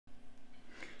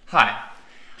Hi,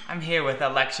 I'm here with a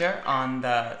lecture on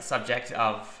the subject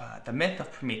of the myth of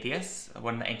Prometheus,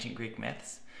 one of the ancient Greek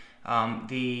myths,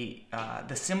 the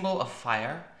symbol of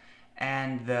fire,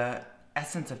 and the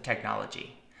essence of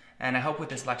technology. And I hope with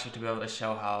this lecture to be able to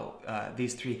show how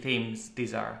these three themes,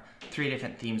 these are three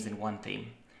different themes in one theme,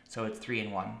 so it's three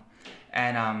in one.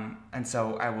 And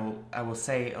so I will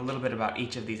say a little bit about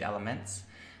each of these elements,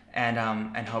 and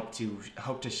hope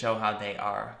to show how they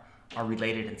are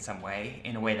related in some way,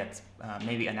 in a way that's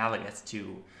maybe analogous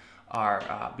to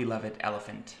our beloved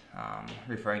elephant,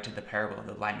 referring to the parable of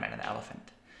the blind man and the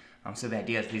elephant. So the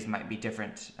idea is these might be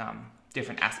different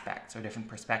aspects or different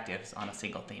perspectives on a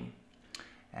single theme.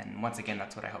 And once again,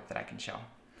 that's what I hope that I can show.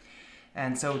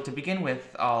 And so to begin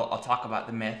with, I'll talk about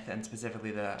the myth, and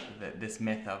specifically this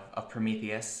myth of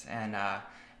Prometheus. And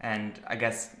I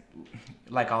guess,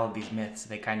 like all of these myths,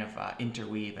 they kind of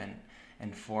interweave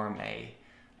and form a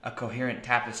coherent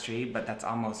tapestry, but that's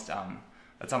almost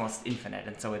infinite.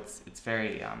 And so it's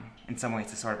very in some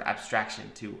ways a sort of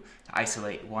abstraction to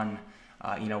isolate one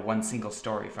single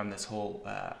story from this whole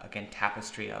again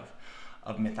tapestry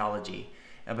of mythology.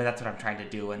 But that's what I'm trying to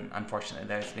do, and unfortunately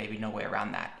there's maybe no way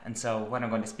around that. And so what I'm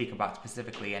going to speak about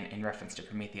specifically in reference to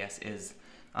Prometheus is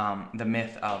the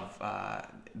myth of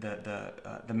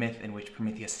the myth in which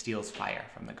Prometheus steals fire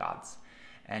from the gods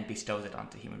and bestows it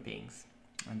onto human beings.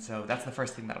 And so that's the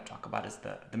first thing that I'll talk about, is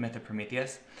the myth of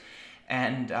Prometheus.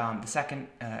 And the second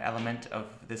element of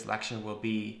this lecture will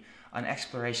be an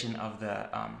exploration of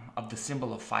the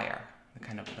symbol of fire, the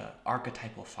kind of the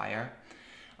archetypal fire,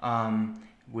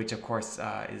 which of course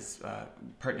is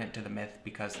pertinent to the myth,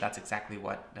 because that's exactly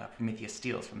what Prometheus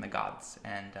steals from the gods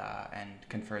and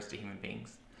confers to human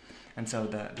beings. And so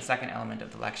the second element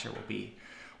of the lecture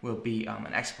will be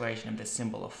an exploration of the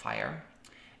symbol of fire.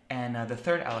 And the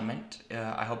third element,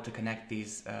 I hope to connect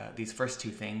these first two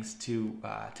things to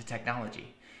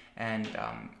technology. And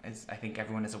as I think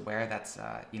everyone is aware, that's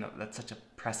such a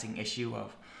pressing issue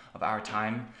of our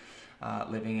time,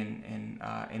 living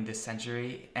in this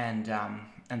century. And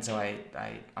so I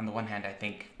on the one hand, I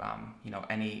think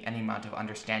any amount of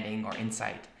understanding or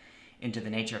insight into the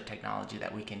nature of technology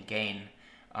that we can gain,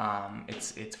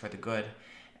 it's for the good.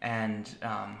 And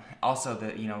also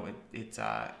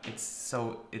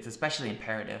it's especially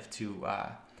imperative to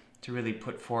really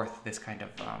put forth this kind of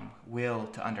will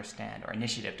to understand, or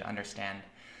initiative to understand.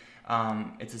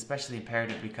 It's especially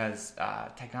imperative because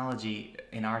technology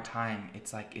in our time,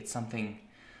 it's something.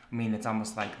 I mean, it's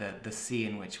almost like the sea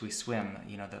in which we swim.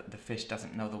 The fish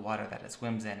doesn't know the water that it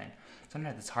swims in, and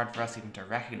sometimes it's hard for us even to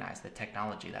recognize the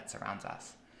technology that surrounds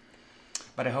us.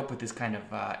 But I hope with this kind of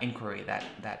inquiry that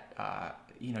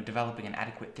developing an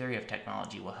adequate theory of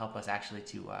technology will help us actually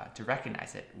to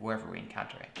recognize it wherever we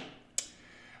encounter it.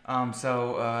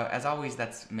 So as always,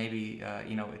 that's maybe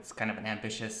it's kind of an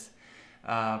ambitious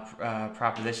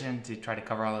proposition to try to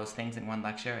cover all those things in one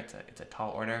lecture. It's a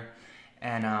tall order,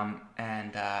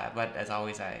 but as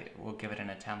always, I will give it an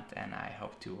attempt, and I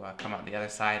hope to come out the other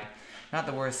side not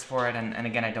the worse for it. And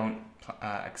again, I don't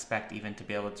expect even to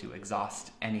be able to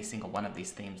exhaust any single one of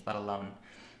these themes, let alone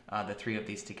the three of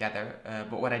these together.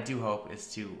 But what I do hope is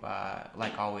to,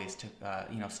 like always, to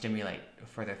stimulate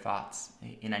further thoughts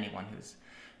in anyone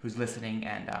who's listening,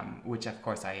 and which of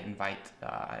course I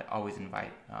always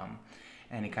invite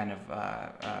any kind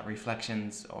of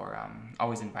reflections, or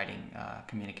always inviting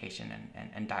communication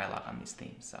and dialogue on these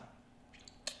themes. So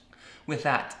with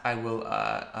that, I will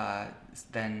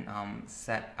then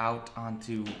set out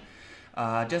onto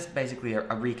just basically a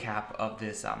recap of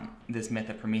this myth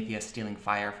of Prometheus stealing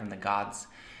fire from the gods.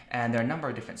 And there are a number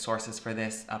of different sources for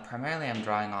this. Primarily I'm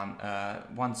drawing on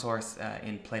one source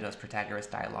in Plato's Protagoras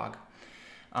dialogue,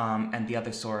 and the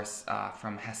other source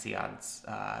from Hesiod's,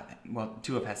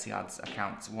 two of Hesiod's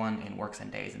accounts, one in Works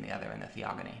and Days and the other in the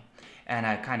Theogony. And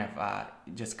I kind of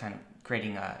just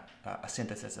creating a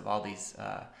synthesis of all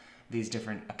these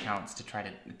different accounts to try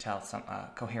to tell some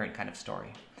coherent kind of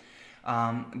story.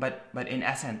 But in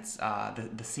essence,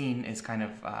 the scene is kind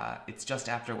of it's just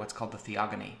after what's called the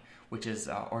Theogony, which is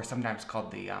or sometimes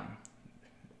called the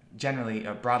generally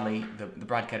broadly the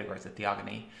broad category is the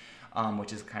Theogony,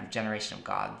 which is kind of generation of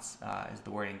gods is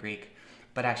the word in Greek.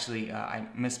 But actually, I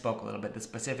misspoke a little bit. The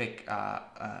specific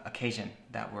occasion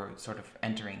that we're sort of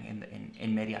entering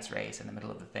in medias res, in the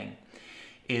middle of the thing,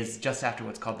 is just after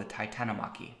what's called the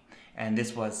Titanomachy, and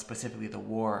this was specifically the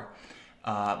war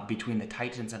between the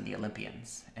Titans and the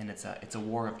Olympians, and it's a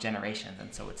war of generations,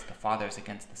 and so it's the fathers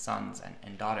against the sons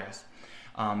and daughters.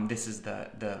 This is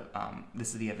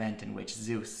the event in which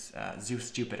Zeus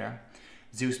Jupiter,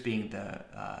 Zeus being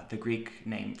the Greek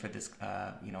name for this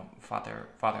father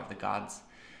of the gods,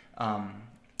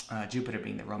 Jupiter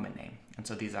being the Roman name. And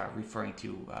so these are referring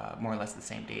to more or less the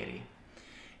same deity.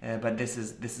 But this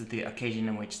is the occasion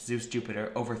in which Zeus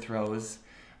Jupiter overthrows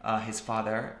his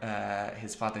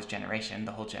father's generation,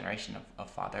 the whole generation of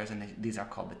fathers, and these are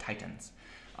called the Titans.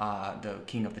 The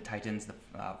king of the Titans,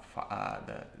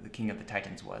 the king of the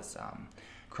Titans was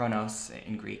Kronos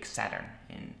in Greek, Saturn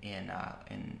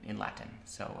in Latin.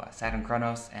 So Saturn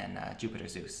Kronos and Jupiter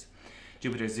Zeus.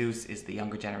 Jupiter Zeus is the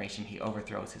younger generation. He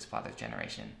overthrows his father's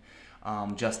generation,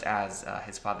 just as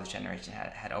his father's generation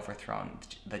had overthrown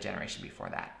the generation before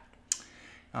that.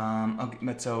 Okay,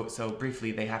 but so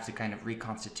briefly, they have to kind of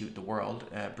reconstitute the world,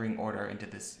 bring order into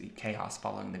this chaos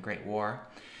following the Great War,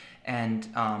 and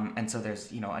so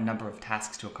there's a number of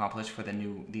tasks to accomplish for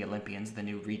the Olympians, the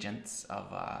new regents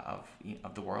of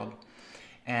the world,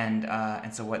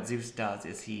 and so what Zeus does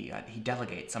is he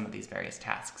delegates some of these various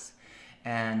tasks,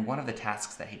 and one of the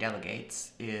tasks that he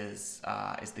delegates is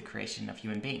the creation of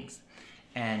human beings,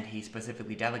 and he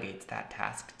specifically delegates that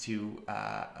task to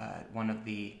one of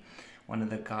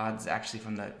the gods, actually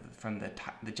from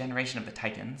the generation of the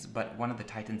Titans, but one of the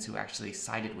Titans who actually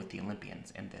sided with the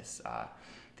Olympians in this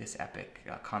epic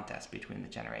contest between the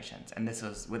generations. And this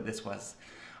was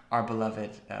our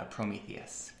beloved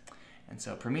Prometheus. And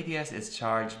so Prometheus is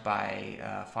charged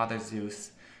by Father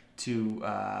Zeus to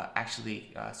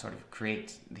actually sort of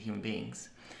create the human beings,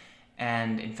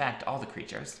 and in fact all the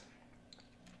creatures.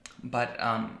 But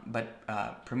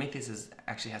Prometheus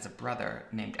actually has a brother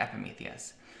named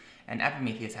Epimetheus. And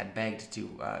Epimetheus had begged to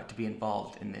be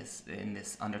involved in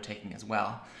this undertaking as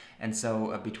well, and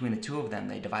so between the two of them,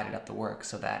 they divided up the work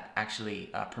so that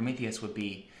actually Prometheus would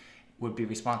be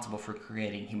responsible for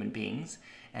creating human beings,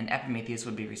 and Epimetheus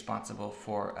would be responsible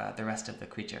for the rest of the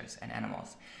creatures and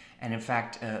animals. And in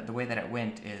fact, the way that it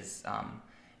went is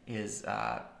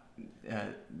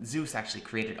Zeus actually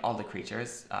created all the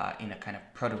creatures in a kind of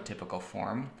prototypical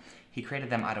form. He created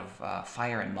them out of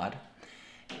fire and mud.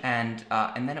 And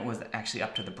then it was actually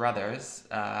up to the brothers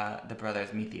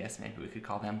Metheus, maybe we could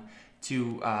call them,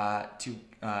 to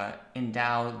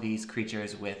endow these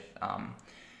creatures with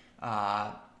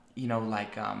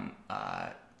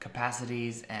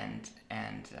capacities and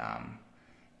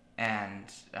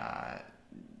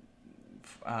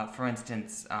for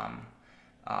instance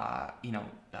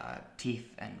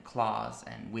teeth and claws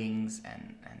and wings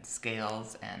and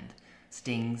scales and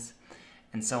stings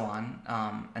and so on,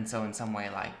 and so in some way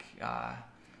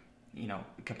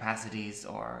capacities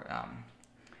or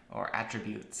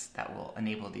attributes that will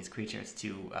enable these creatures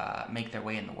to make their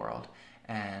way in the world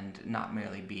and not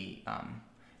merely be,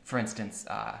 for instance,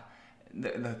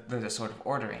 there's a sort of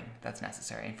ordering that's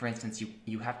necessary. And for instance,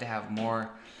 you have to have more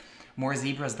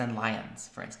zebras than lions,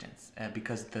 for instance,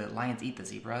 because the lions eat the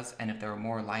zebras, and if there were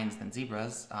more lions than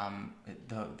zebras,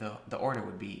 the order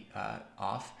would be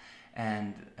off.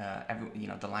 And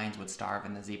the lions would starve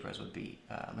and the zebras would be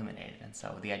eliminated. And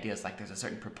so the idea is there's a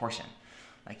certain proportion,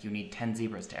 you need 10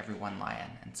 zebras to every one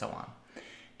lion, and so on.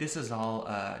 This is all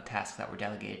tasks that were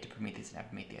delegated to Prometheus and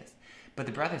Epimetheus. But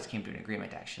the brothers came to an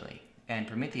agreement, actually, and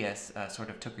Prometheus sort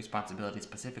of took responsibility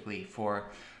specifically for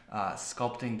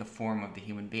sculpting the form of the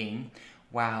human being,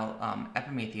 while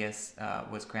Epimetheus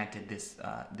was granted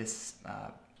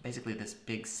basically this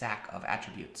big sack of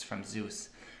attributes from Zeus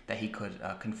that he could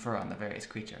confer on the various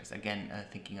creatures. Again,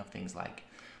 thinking of things like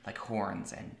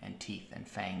horns and teeth and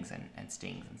fangs and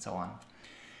stings and so on.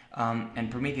 And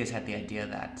Prometheus had the idea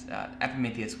that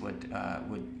Epimetheus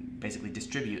would basically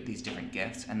distribute these different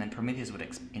gifts, and then Prometheus would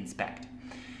inspect.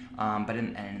 But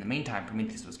in the meantime,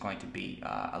 Prometheus was going to be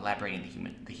elaborating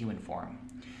the human form.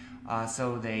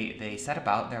 So they set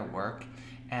about their work,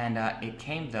 and it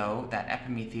came, though, that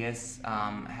Epimetheus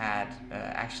had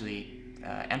actually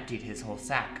emptied his whole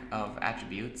sack of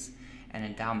attributes and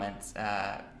endowments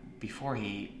before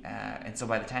and so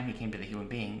by the time he came to the human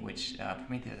being, which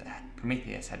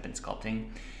Prometheus had been sculpting,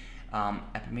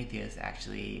 Epimetheus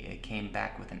actually came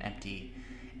back with an empty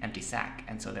sack,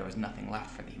 and so there was nothing left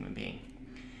for the human being.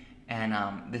 And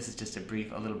this is just a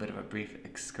little bit of a brief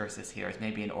excursus here, is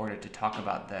maybe in order to talk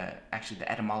about the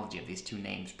etymology of these two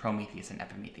names, Prometheus and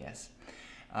Epimetheus.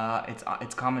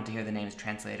 It's common to hear the names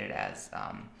translated as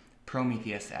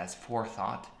Prometheus as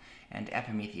forethought and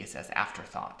Epimetheus as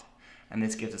afterthought, and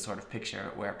this gives a sort of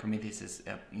picture where Prometheus is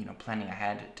planning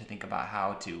ahead to think about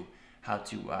how to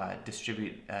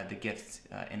distribute the gifts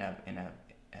in an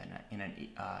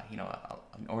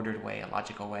ordered way, a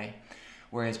logical way,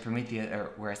 whereas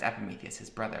Epimetheus, his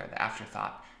brother, the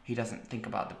afterthought, he doesn't think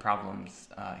about the problems,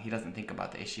 he doesn't think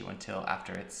about the issue until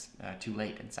after it's too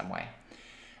late in some way.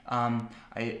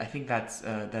 I think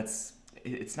that's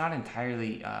it's not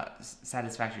entirely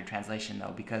satisfactory translation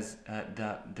though, because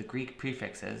the Greek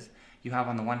prefixes, you have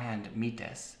on the one hand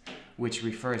metis, which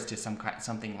refers to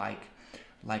something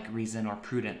like reason or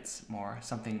prudence, more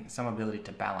some ability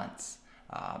to balance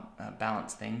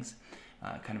things,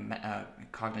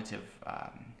 cognitive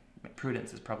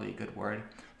prudence is probably a good word.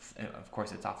 Of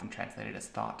course, it's often translated as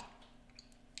thought.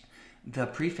 The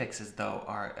prefixes, though,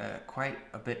 are quite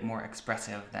a bit more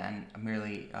expressive than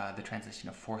merely the translation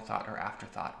of forethought or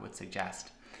afterthought would suggest.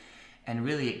 And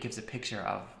really, it gives a picture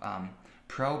of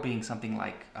pro being something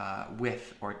like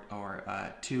with or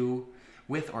to,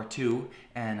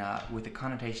 and with the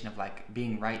connotation of like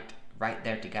being right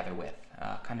there together with,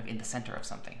 kind of in the center of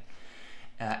something.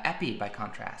 Epi, by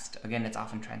contrast, again, it's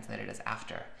often translated as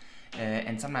after,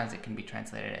 and sometimes it can be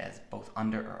translated as both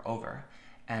under or over.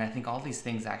 And I think all these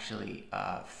things actually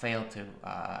fail to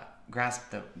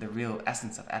grasp the real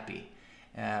essence of epi,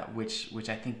 which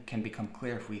I think can become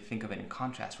clear if we think of it in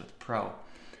contrast with pro.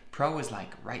 Pro is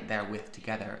like right there with,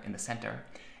 together, in the center.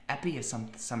 Epi is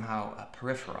somehow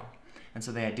peripheral. And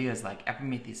so the idea is like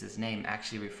Prometheus' name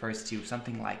actually refers to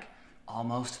something like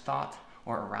almost thought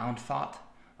or around thought,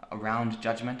 around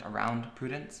judgment, around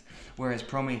prudence, whereas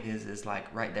Prometheus is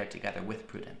like right there together with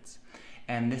prudence.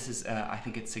 And this is, I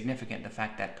think it's significant, the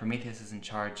fact that Prometheus is in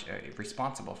charge,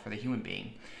 responsible for the human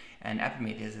being, and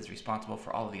Prometheus is responsible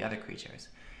for all of the other creatures.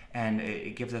 And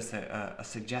it gives us a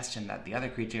suggestion that the other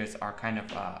creatures are kind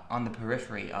of on the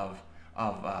periphery of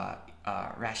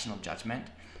rational judgment,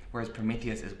 whereas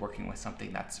Prometheus is working with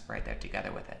something that's right there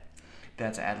together with it.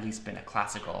 That's at least been a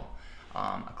classical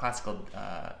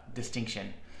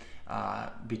distinction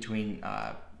between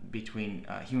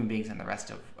human beings and the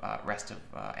rest of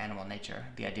animal nature.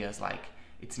 The idea is like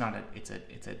it's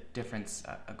a difference,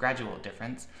 a gradual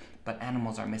difference, but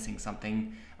animals are missing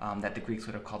something that the Greeks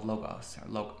would have called logos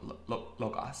or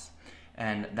logos,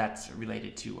 and that's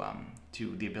related to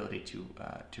the ability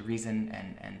to reason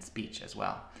and speech as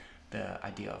well. The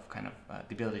idea of kind of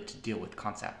the ability to deal with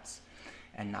concepts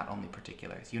and not only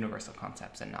particulars, universal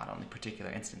concepts and not only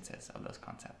particular instances of those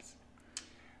concepts.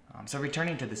 So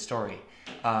returning to the story,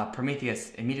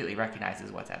 Prometheus immediately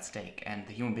recognizes what's at stake, and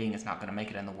the human being is not going to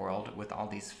make it in the world with all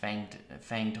these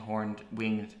fanged, horned,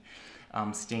 winged,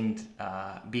 stinged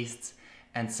beasts.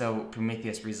 And so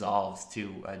Prometheus resolves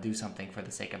to do something for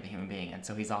the sake of the human being, and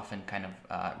so he's often kind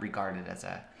of regarded as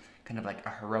a kind of like a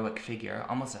heroic figure,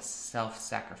 almost a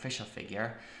self-sacrificial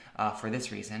figure, for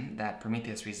this reason, that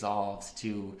Prometheus resolves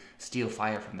to steal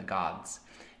fire from the gods,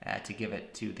 to give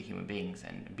it to the human beings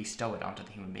and bestow it onto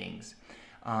the human beings.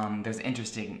 There's an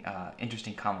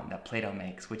interesting comment that Plato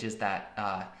makes, which is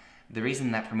that the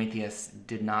reason that Prometheus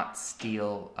did not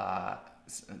steal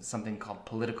something called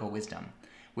political wisdom,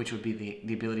 which would be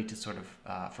the ability to sort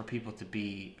of for people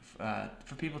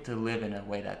to live in a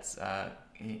way that's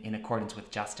in accordance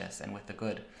with justice and with the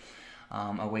good,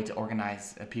 a way to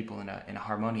organize people in a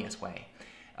harmonious way.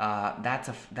 That's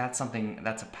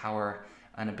a power,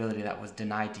 an ability that was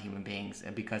denied to human beings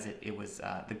because it was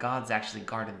the gods actually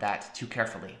guarded that too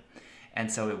carefully,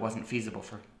 and so it wasn't feasible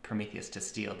for Prometheus to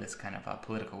steal this kind of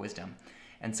political wisdom,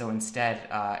 and so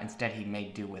instead he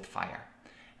made do with fire.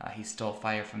 He stole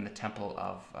fire from the temple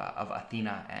of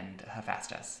Athena and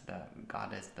Hephaestus. The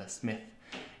god is the smith,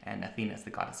 and Athena is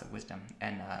the goddess of wisdom,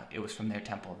 and it was from their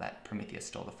temple that Prometheus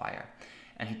stole the fire.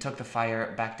 And he took the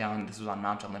fire back down. This was on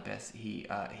Mount Olympus. He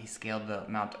scaled the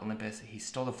Mount Olympus. He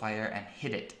stole the fire and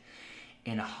hid it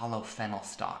in a hollow fennel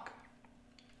stalk.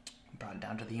 Brought it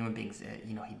down to the human beings.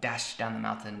 He dashed down the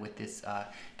mountain with this,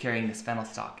 carrying this fennel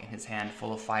stalk in his hand,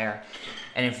 full of fire.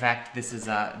 And in fact, this is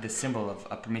the symbol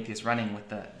of Prometheus running with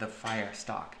the fire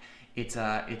stalk. It's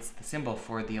the symbol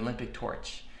for the Olympic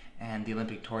torch, and the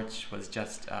Olympic torch was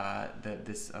just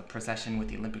this procession with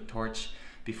the Olympic torch.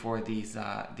 Before these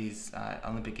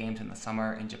Olympic Games in the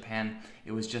summer in Japan,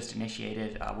 it was just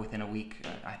initiated within a week.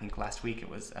 I think last week it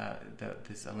was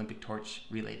this Olympic torch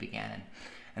relay began,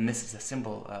 and this is a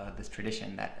symbol, this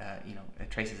tradition that it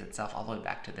traces itself all the way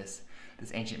back to this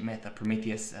ancient myth of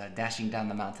Prometheus dashing down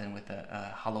the mountain with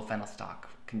a hollow fennel stalk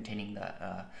containing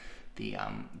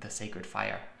the sacred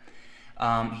fire.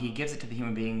 He gives it to the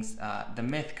human beings. The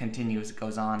myth continues, it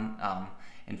goes on.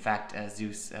 In fact,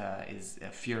 Zeus is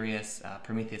furious.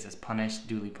 Prometheus is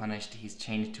duly punished. He's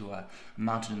chained to a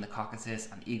mountain in the Caucasus.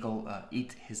 An eagle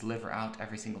eats his liver out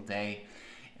every single day.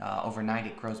 Overnight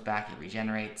it grows back, it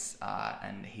regenerates,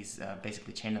 and he's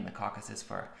basically chained in the Caucasus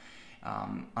for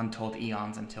untold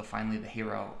eons until finally the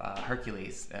hero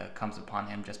Hercules comes upon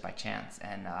him just by chance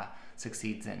and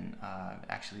succeeds in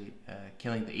actually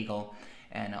killing the eagle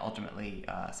and ultimately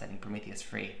setting Prometheus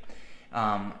free.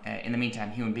 In the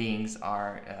meantime, human beings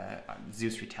are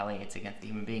Zeus retaliates against the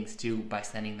human beings too by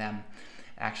sending them.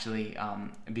 Actually,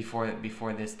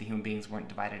 before this, the human beings weren't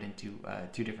divided into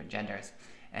two different genders,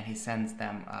 and he sends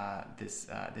them this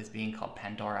being called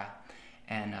Pandora,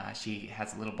 and she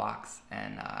has a little box,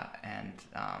 and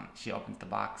she opens the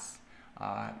box,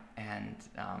 and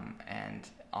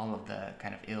all of the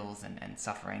kind of ills and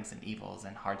sufferings and evils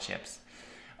and hardships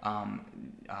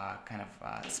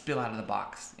spill out of the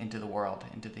box into the world,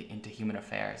 into human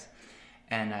affairs,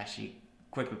 and she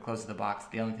quickly closes the box.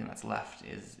 The only thing that's left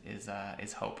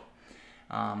is hope.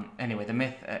 Anyway, the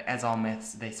myth, as all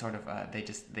myths, they sort of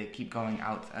they keep going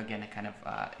out again, kind of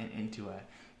into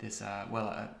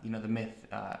the myth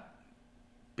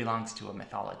belongs to a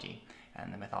mythology,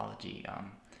 and the mythology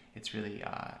it's really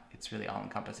all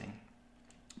encompassing.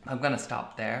 I'm going to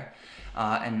stop there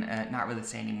and not really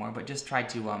say anymore, but just try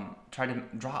to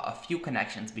draw a few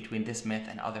connections between this myth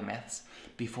and other myths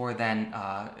before then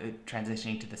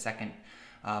transitioning to the second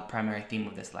primary theme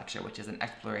of this lecture, which is an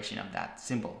exploration of that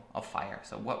symbol of fire.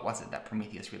 So what was it that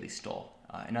Prometheus really stole?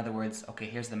 In other words, okay,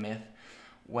 here's the myth.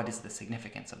 What is the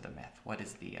significance of the myth? What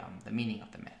is the meaning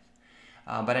of the myth?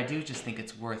 But I do just think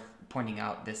it's worth pointing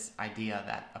out this idea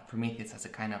that Prometheus has a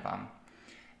kind of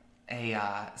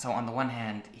so on the one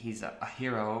hand, he's a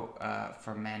hero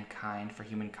for mankind, for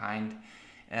humankind,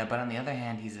 but on the other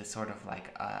hand, he's a sort of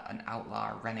like an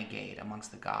outlaw, renegade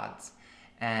amongst the gods,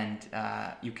 and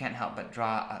you can't help but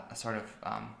draw a sort of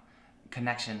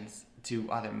connections to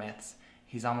other myths.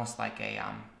 He's almost like a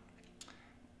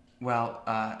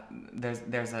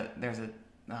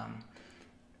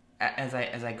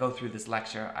as I go through this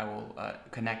lecture, I will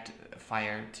connect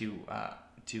fire to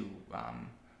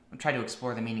try to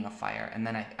explore the meaning of fire, and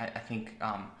then I think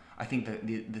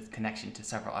the connection to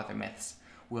several other myths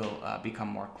will become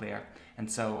more clear.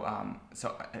 And so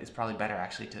it's probably better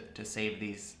actually to save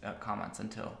these comments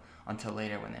until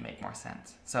later when they make more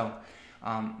sense. So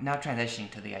now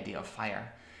transitioning to the idea of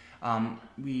fire,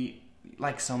 we,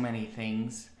 like so many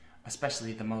things,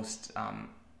 especially the most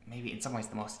maybe in some ways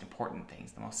the most important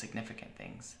things, the most significant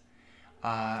things,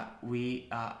 we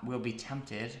will be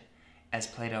tempted, as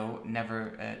Plato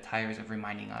never tires of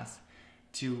reminding us,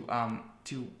 to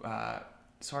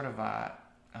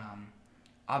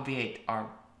obviate our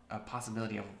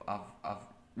possibility of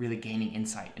really gaining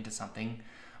insight into something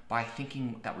by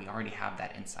thinking that we already have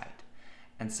that insight.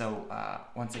 And so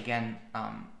once again,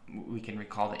 we can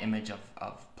recall the image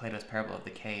of Plato's parable of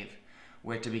the cave,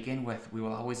 where to begin with, we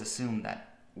will always assume that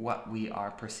what we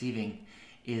are perceiving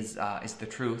is the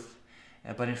truth.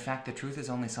 But in fact, the truth is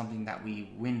only something that we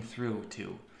win through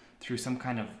some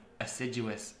kind of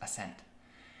assiduous ascent.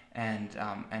 And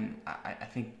I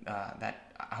think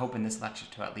that I hope in this lecture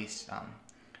to at least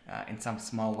in some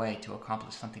small way to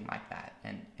accomplish something like that,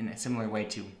 and in a similar way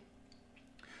to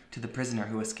the prisoner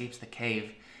who escapes the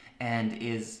cave, and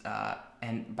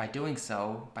by doing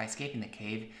so, by escaping the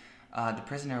cave, the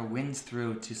prisoner wins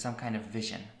through to some kind of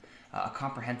vision, a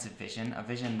comprehensive vision, a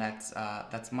vision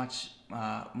that's much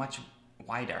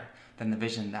wider than the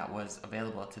vision that was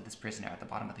available to this prisoner at the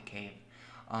bottom of the cave.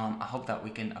 I hope that we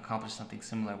can accomplish something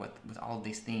similar with all of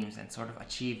these themes and sort of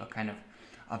achieve a kind of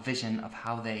a vision of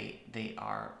how they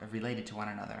are related to one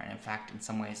another, and in fact, in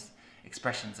some ways,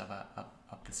 expressions of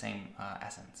the same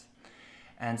essence.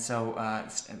 And so,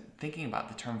 thinking about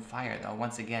the term fire, though,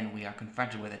 once again, we are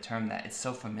confronted with a term that is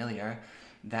so familiar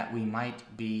that we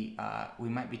might be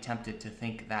tempted to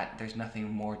think that there's nothing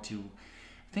more to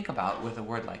think about with a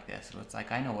word like this. So it's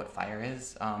like, I know what fire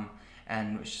is,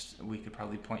 and we could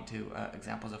probably point to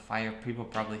examples of fire. People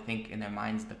probably think in their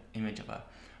minds the image of a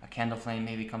candle flame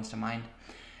maybe comes to mind,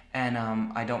 and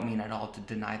I don't mean at all to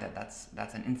deny that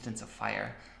that's an instance of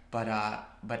fire, but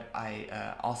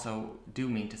I also do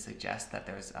mean to suggest that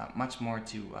there's much more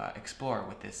to explore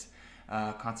with this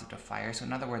concept of fire. So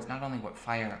in other words, not only what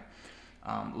fire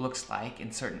looks like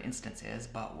in certain instances,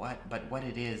 but what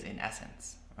it is in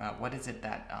essence. What is it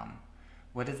that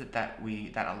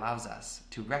allows us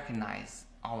to recognize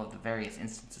all of the various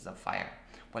instances of fire?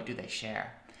 What do they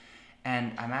share?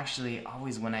 And I'm actually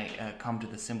always, when I come to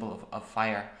the symbol of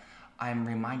fire, I'm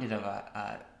reminded of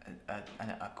a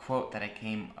quote that I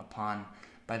came upon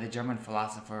by the German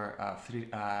philosopher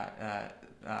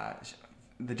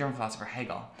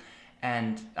Hegel,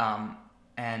 and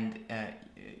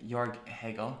Georg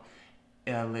Hegel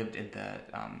lived in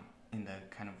the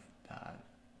kind of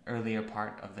earlier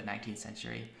part of the 19th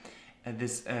century.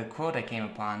 This quote I came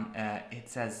upon, it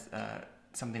says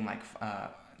something like,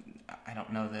 I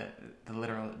don't know the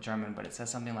literal German, but it says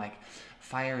something like,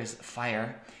 fire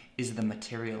is the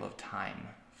material of time.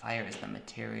 Fire is the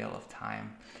material of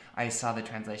time. I saw the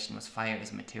translation was fire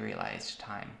is materialized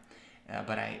time,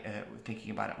 but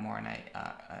thinking about it more, and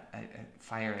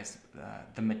fire is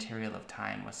the material of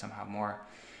time was somehow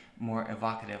more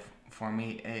evocative for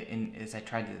me. As I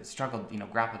tried to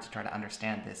grapple to try to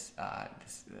understand this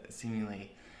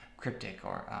seemingly cryptic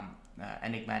or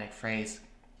enigmatic phrase.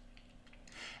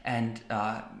 And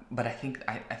but I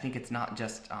think it's not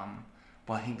just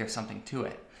I think there's something to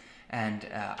it. And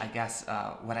I guess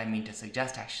what I mean to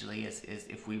suggest actually is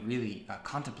if we really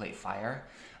contemplate fire,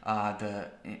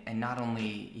 and not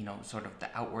only sort of the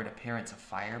outward appearance of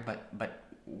fire, but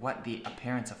what the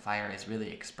appearance of fire is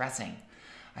really expressing,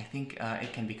 I think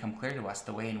it can become clear to us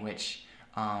the way in which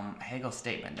Hegel's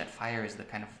statement that fire is the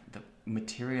kind of the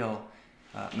material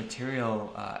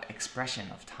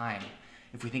expression of time.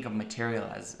 If we think of material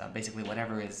as basically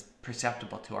whatever is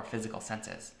perceptible to our physical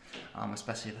senses,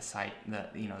 especially the sight,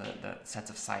 the sense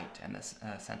of sight and the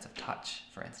sense of touch,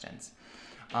 for instance,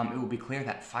 it will be clear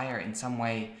that fire, in some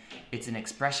way, it's an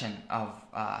expression of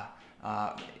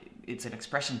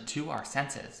to our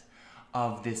senses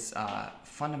of this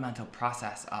fundamental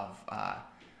process of,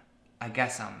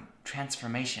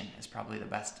 transformation is probably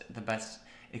the best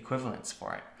equivalence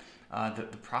for it.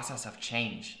 The process of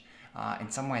change. In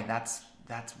some way, that's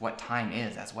what time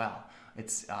is as well.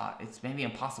 It's maybe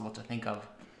impossible to think of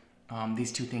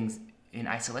these two things in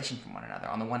isolation from one another.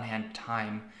 On the one hand,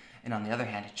 time, and on the other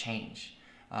hand, change.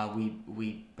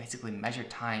 We basically measure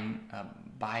time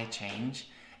by change,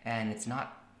 and it's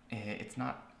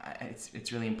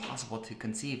really impossible to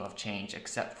conceive of change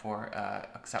except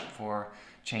for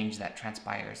change that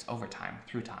transpires over time,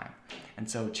 through time. And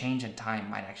so change and time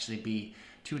might actually be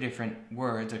two different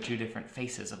words or two different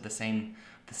faces of the same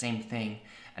thing.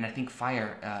 And I think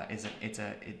fire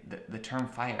the term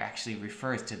fire actually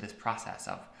refers to this process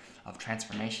of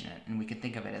transformation, and we can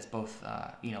think of it as both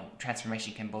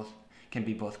transformation can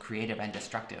be both creative and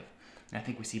destructive. And I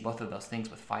think we see both of those things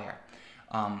with fire.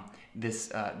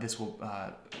 This will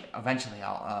eventually,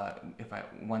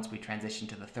 once we transition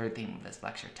to the third theme of this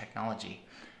lecture, technology,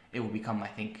 it will become, I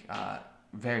think,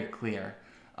 very clear,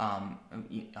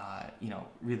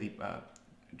 really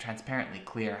transparently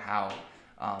clear how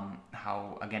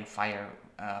again fire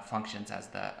functions as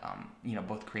the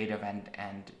both creative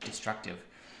and destructive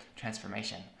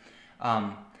transformation.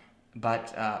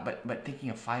 But thinking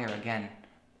of fire again,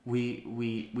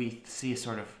 we see a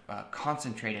sort of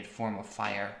concentrated form of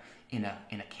fire in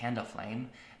a candle flame,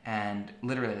 and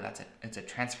literally it's a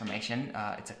transformation.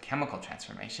 It's a chemical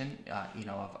transformation,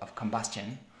 of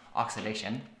combustion,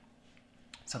 oxidation.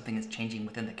 Something is changing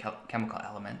within the chemical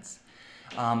elements.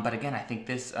 But again, I think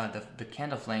this the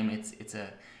candle flame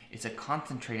it's a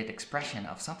concentrated expression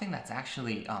of something that's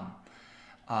actually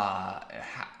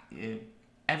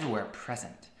everywhere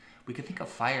present. We could think of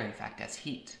fire, in fact, as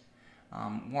heat,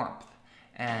 warmth,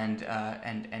 and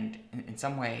in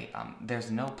some way, there's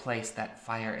no place that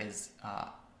fire is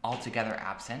altogether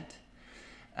absent.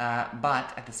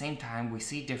 But at the same time, we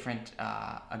see different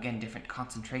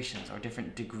concentrations or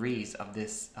different degrees of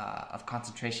this of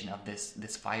concentration of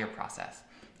this fire process.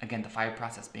 Again, the fire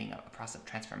process being a process of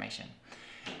transformation.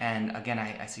 And again,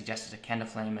 I suggested a candle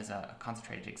flame as a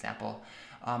concentrated example,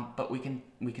 but we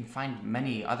can find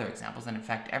many other examples, and in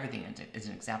fact, everything is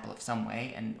an example of some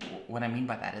way. And what I mean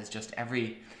by that is just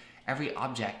every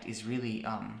object is really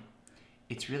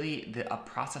it's really a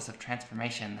process of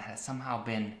transformation that has somehow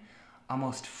been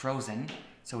almost frozen.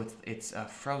 So it's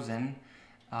frozen.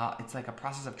 It's like a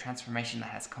process of transformation that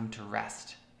has come to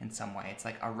rest in some way. It's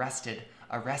like a rested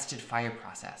fire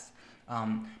process.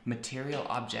 Material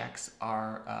objects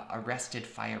are arrested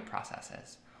fire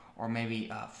processes, or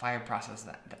maybe fire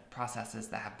processes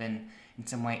that have been in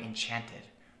some way enchanted,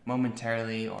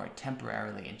 momentarily or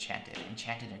temporarily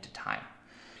enchanted into time.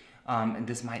 And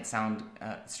this might sound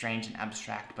strange and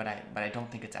abstract, but I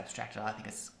don't think it's abstract at all. I think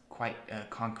it's quite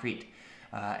concrete.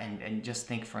 And just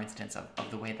think, for instance, of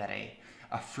the way that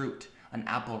a fruit, an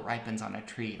apple, ripens on a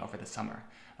tree over the summer.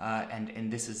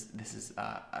 And this is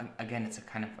again, it's a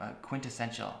kind of a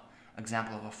quintessential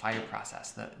example of a fire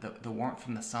process. The warmth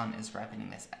from the sun is ripening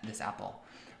this apple.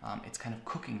 It's kind of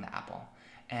cooking the apple,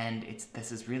 and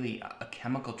this is really a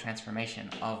chemical transformation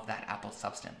of that apple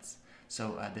substance.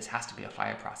 So this has to be a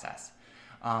fire process.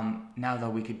 Now, though,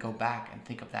 we could go back and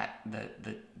think of that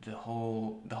the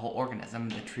whole organism,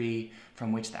 the tree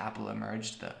from which the apple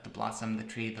emerged, the blossom, the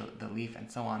tree, the leaf,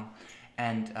 and so on.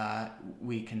 And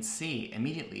we can see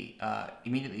immediately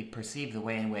perceive the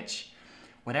way in which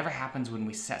whatever happens when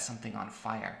we set something on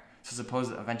fire. So suppose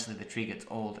eventually the tree gets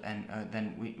old, and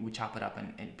then we chop it up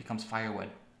and it becomes firewood.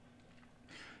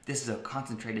 This is a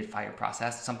concentrated fire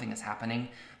process. Something is happening.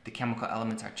 The chemical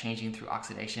elements are changing through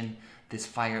oxidation. This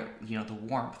fire, the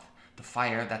warmth, the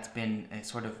fire that's been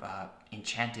sort of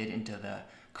enchanted into the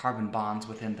carbon bonds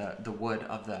within the wood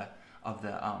of the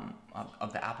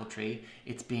apple tree.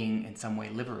 It's being in some way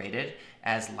liberated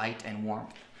as light and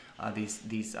warmth.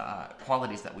 These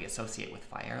qualities that we associate with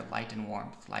fire, light and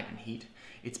warmth, light and heat,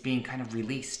 it's being kind of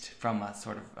released from a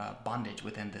sort of bondage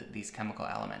within these chemical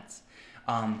elements.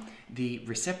 The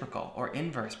reciprocal or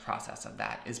inverse process of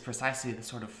that is precisely the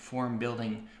sort of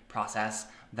form-building process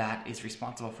that is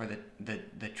responsible for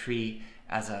the tree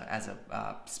as a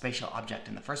spatial object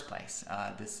in the first place.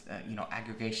 This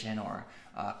aggregation or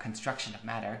construction of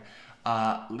matter,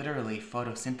 literally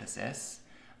photosynthesis,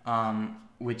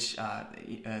 which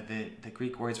the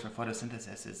Greek words for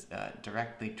photosynthesis is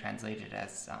directly translated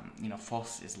as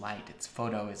phos is light. It's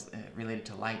photo is related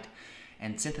to light,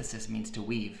 and synthesis means to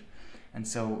weave. And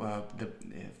so the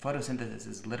photosynthesis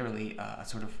is literally a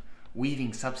sort of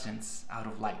weaving substance out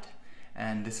of light.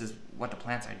 And this is what the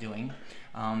plants are doing.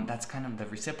 That's kind of the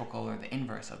reciprocal or the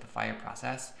inverse of the fire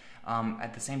process.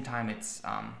 At the same time, it's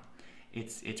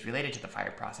related to the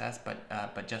fire process,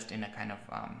 but just in a kind of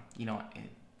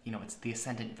it's the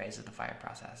ascendant phase of the fire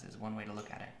process is one way to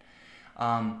look at it.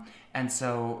 And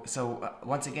so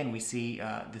once again, we see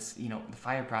this the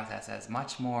fire process as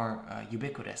much more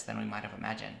ubiquitous than we might have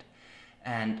imagined.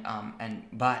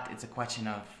 But it's a question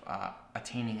of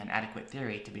attaining an adequate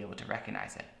theory to be able to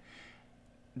recognize it.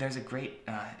 There's a great,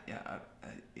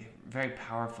 very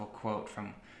powerful quote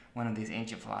from one of these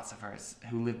ancient philosophers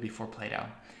who lived before Plato.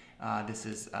 This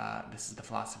is the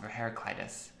philosopher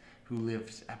Heraclitus, who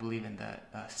lived, I believe, in the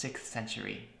 6th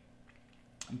century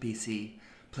BC.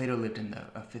 Plato lived in the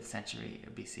 5th century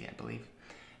BC, I believe.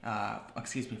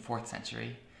 4th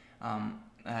century, on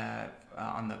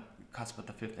the cusp of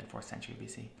the 5th and 4th century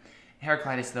BC.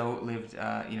 Heraclitus, though, lived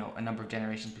a number of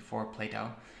generations before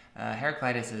Plato.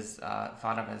 Heraclitus is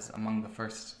thought of as among the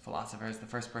first philosophers, the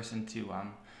first person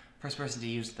to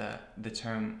use the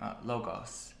term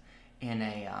logos in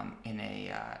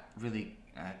a really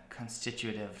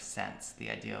constitutive sense. The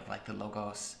idea of like the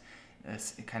logos,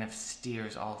 it kind of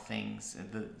steers all things.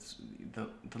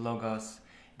 The logos,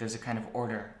 there's a kind of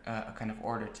order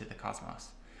to the cosmos.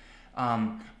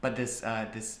 But this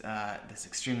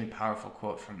extremely powerful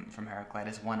quote from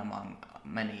Heraclitus, one among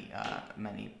many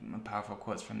powerful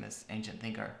quotes from this ancient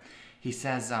thinker. He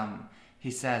says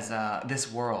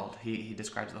this world. He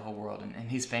describes the whole world, and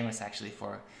he's famous actually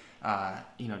for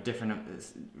different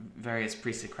various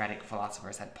pre-Socratic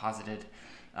philosophers had posited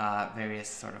various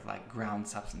sort of like ground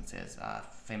substances. A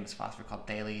famous philosopher called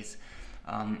Thales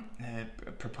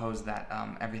proposed that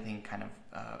everything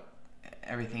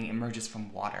emerges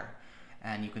from water.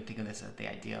 And you can think of this as the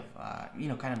idea of,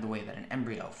 kind of the way that an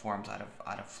embryo forms out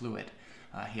of fluid.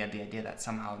 He had the idea that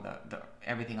somehow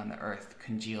everything on the earth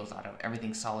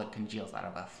everything solid congeals out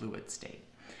of a fluid state.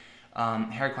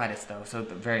 Heraclitus, though, so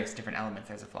the various different elements.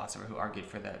 There's a philosopher who argued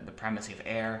for the primacy of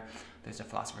air. There's a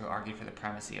philosopher who argued for the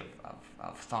primacy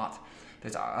of thought.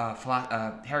 There's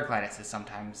Heraclitus is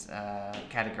sometimes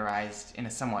categorized in a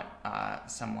somewhat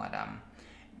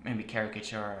maybe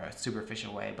caricature or a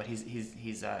superficial way, but he's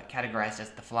categorized as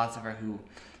the philosopher who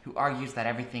argues that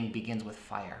everything begins with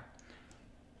fire.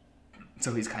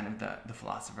 So he's kind of the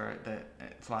philosopher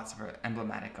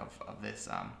emblematic of this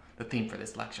the theme for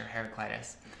this lecture,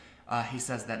 Heraclitus. He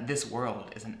says that this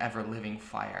world is an ever-living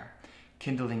fire,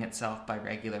 kindling itself by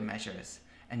regular measures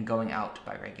and going out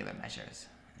by regular measures.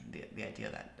 The idea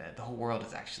that the whole world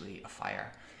is actually a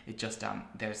fire. It just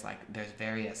there's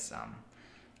various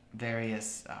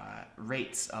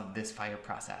rates of this fire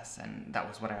process, and that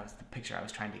was the picture I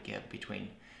was trying to give between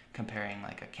comparing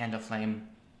like a candle flame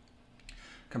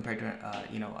compared to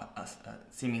a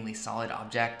seemingly solid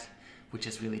object, which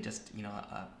is really just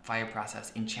a fire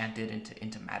process enchanted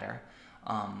into matter,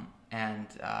 and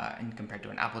compared to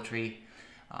an apple tree,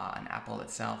 an apple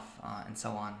itself, and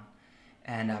so on.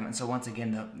 And so once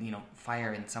again,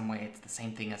 fire in some way, it's the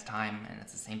same thing as time, and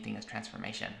it's the same thing as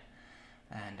transformation.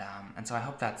 And so I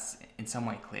hope that's in some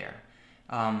way clear.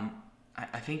 I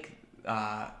think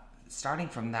starting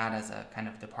from that as a kind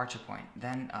of departure point,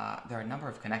 then there are a number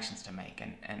of connections to make,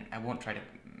 and I won't try to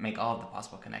make all of the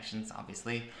possible connections,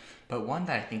 obviously, but one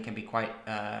that I think can be quite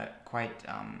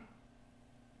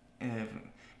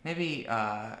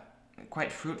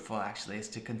fruitful actually is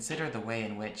to consider the way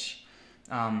in which,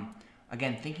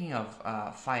 again, thinking of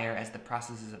fire as the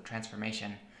processes of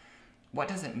transformation. What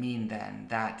does it mean then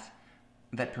that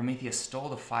Prometheus stole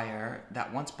the fire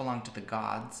that once belonged to the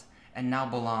gods and now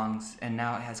belongs, and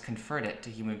now it has conferred it to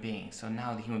human beings. So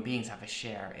now the human beings have a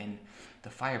share in the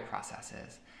fire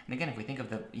processes. And again, if we think of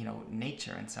the,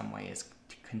 nature in some way is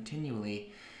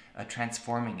continually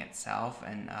transforming itself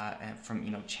and from,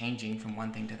 changing from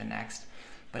one thing to the next,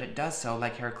 but it does so,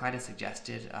 like Heraclitus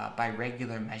suggested, by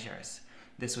regular measures.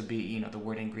 This would be, the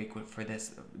word in Greek for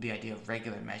this, the idea of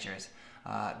regular measures.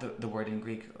 The word in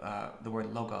Greek, the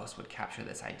word logos, would capture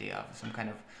this idea of some kind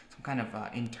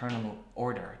of internal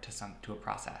order to a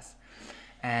process,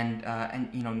 and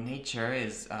nature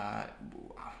is,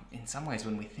 in some ways,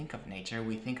 when we think of nature,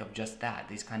 we think of just that,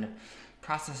 these kind of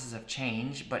processes of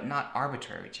change, but not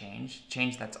arbitrary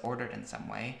change that's ordered in some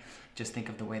way. Just think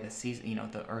of the way the season,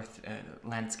 the earth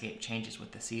landscape changes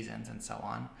with the seasons and so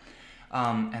on,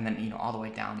 and then all the way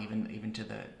down even to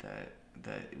the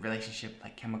relationship,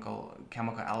 like chemical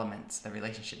elements, the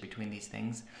relationship between these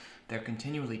things. They're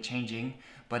continually changing,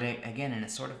 but again in a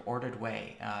sort of ordered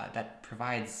way that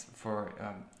provides for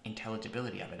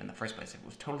intelligibility of it in the first place. If it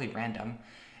was totally random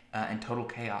and total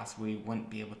chaos, we wouldn't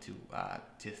be able to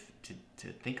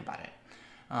think about it.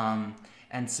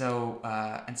 And so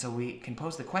we can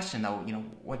pose the question, though,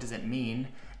 what does it mean?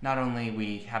 Not only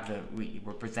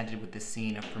we're presented with this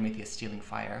scene of Prometheus stealing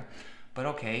fire, but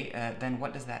okay, then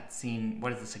what is the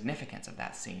significance of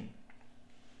that scene?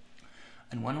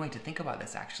 And one way to think about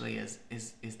this actually is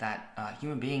that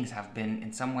human beings have been,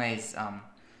 in some ways,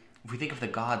 if we think of the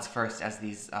gods first as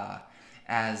these,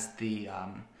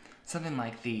 something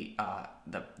like the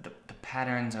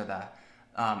patterns or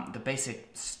the basic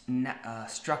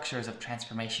structures of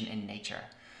transformation in nature.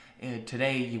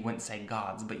 Today you wouldn't say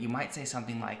gods, but you might say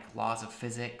something like laws of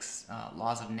physics,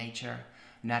 laws of nature,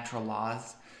 natural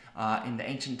laws. In the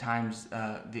ancient times,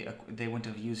 they wouldn't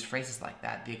have used phrases like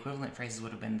that. The equivalent phrases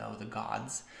would have been, though, the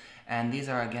gods, and these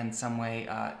are again some way,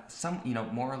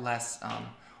 more or less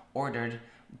ordered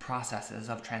processes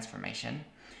of transformation.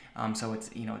 So it's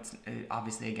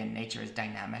obviously, again, nature is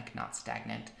dynamic, not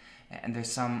stagnant, and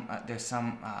there's some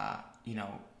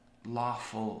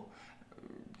lawful,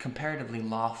 comparatively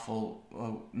lawful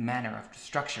manner of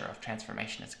structure of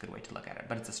transformation is a good way to look at it.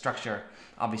 But it's a structure,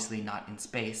 obviously, not in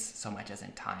space so much as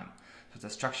in time. So it's a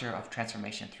structure of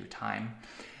transformation through time.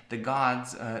 The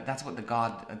gods, that's what the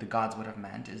gods would have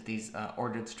meant, is these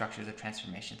ordered structures of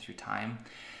transformation through time.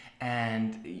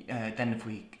 And then if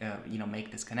we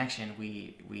make this connection,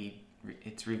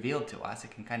 it's revealed to us.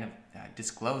 It can kind of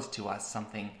disclose to us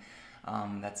something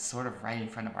that's sort of right in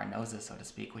front of our noses, so to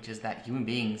speak, which is that human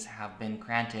beings have been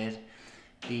granted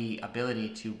the ability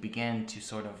to begin to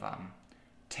sort of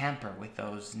tamper with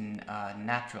those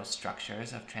natural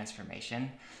structures of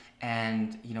transformation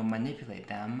and manipulate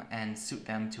them and suit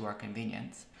them to our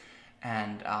convenience.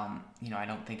 And I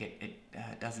don't think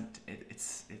it doesn't.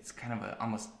 It's kind of a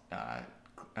almost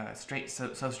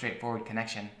so straightforward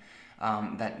connection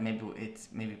that maybe it's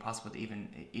possible to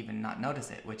even not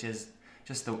notice it, which is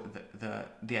just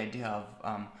the idea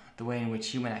of the way in which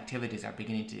human activities are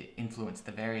beginning to influence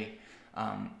the very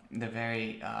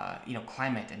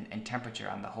climate and temperature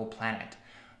on the whole planet.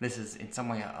 This is in some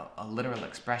way a literal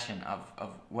expression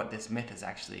of what this myth is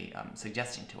actually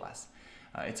suggesting to us.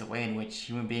 It's a way in which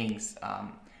human beings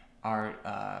are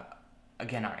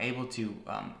able to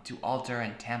alter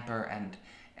and tamper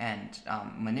and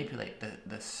manipulate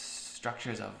the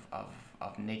structures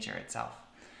of nature itself.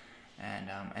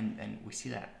 And we see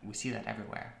that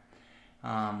everywhere,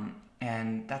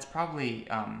 and that's probably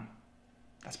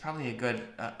a good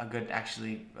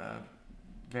actually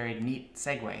very neat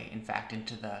segue, in fact,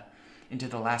 into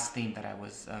the last theme that I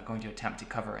was going to attempt to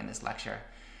cover in this lecture.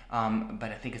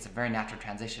 But I think it's a very natural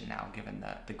transition now, given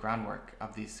the groundwork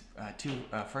of these two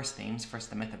first themes: first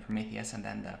the myth of Prometheus, and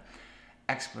then the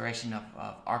exploration of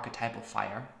archetypal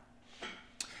fire.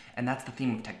 And that's the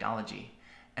theme of technology.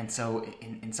 And so,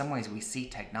 in some ways, we see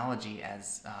technology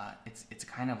as it's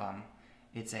kind of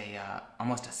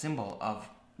almost a symbol of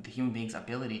the human being's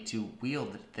ability to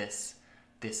wield this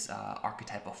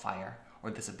archetypal fire,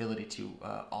 or this ability to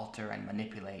alter and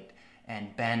manipulate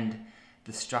and bend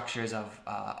the structures of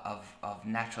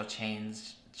natural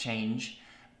change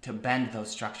to bend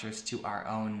those structures to our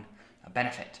own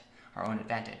benefit, our own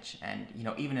advantage. And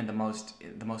even in the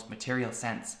most material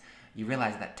sense, you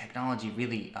realize that technology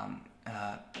really,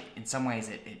 in some ways,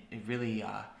 it really,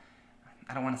 I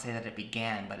don't want to say that it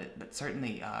began, but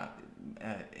certainly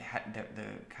had the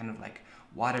kind of like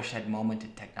watershed moment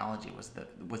in technology was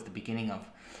the beginning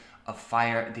of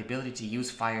fire, the ability to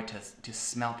use fire to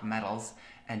smelt metals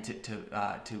and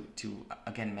to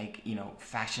again make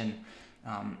fashion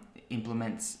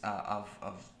implements of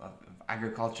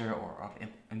agriculture or of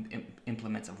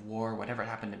implements of war, whatever it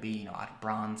happened to be, out of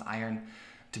bronze, iron,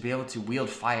 to be able to wield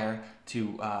fire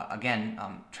to again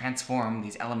transform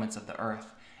these elements of the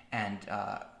earth and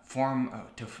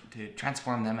to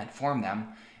transform them and form them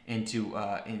into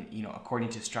according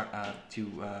to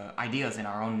ideas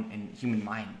in human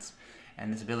minds,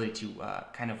 and this ability to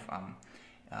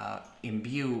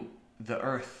imbue the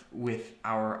earth with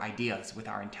our ideas, with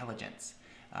our intelligence.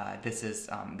 This is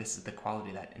the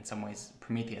quality that, in some ways,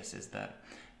 Prometheus is the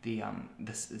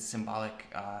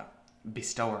symbolic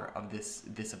bestower of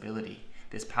this ability,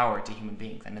 this power to human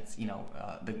beings. And it's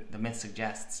the myth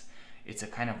suggests it's a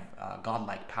kind of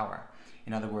godlike power.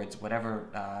 In other words, whatever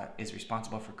is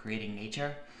responsible for creating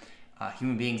nature,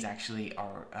 human beings actually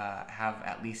have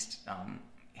at least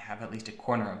a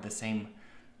corner of the same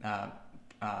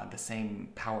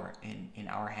power in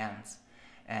our hands.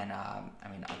 And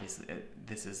obviously,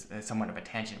 this is somewhat of a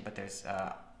tangent, but there's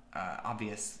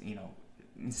obvious,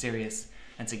 serious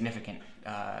and significant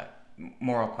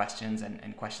moral questions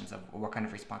and questions of what kind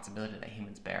of responsibility that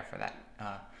humans bear for that,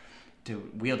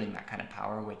 to wielding that kind of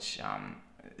power, which,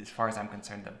 as far as I'm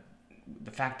concerned,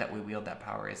 the fact that we wield that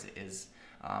power is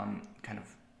kind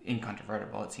of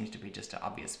incontrovertible. It seems to be just an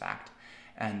obvious fact.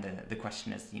 And the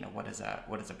question is, what is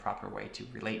a proper way to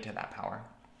relate to that power?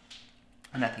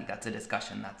 And I think that's a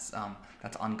discussion that's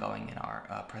ongoing in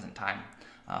our present time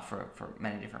for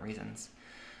many different reasons.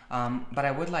 But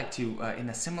I would like to, in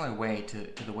a similar way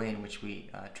to the way in which we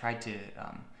try to,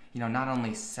 not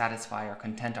only satisfy or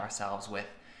content ourselves with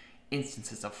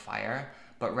instances of fire,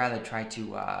 but rather try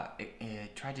to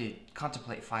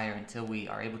contemplate fire until we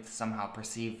are able to somehow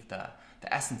perceive the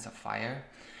essence of fire.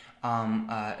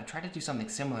 Try to do something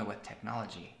similar with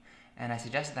technology. And I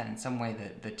suggested that in some way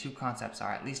the two concepts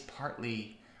are at least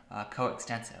partly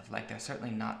coextensive. Like, they're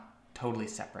certainly not totally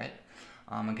separate.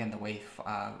 Again, the way,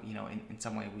 in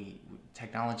some way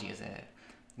technology is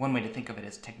one way to think of it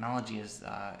is technology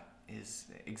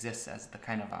exists as the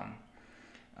kind of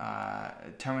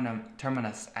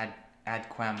terminus ad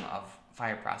quem of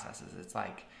fire processes. It's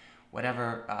like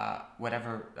whatever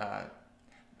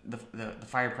the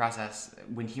fire process,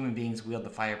 when human beings wield the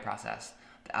fire process,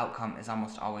 the outcome is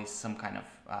almost always some kind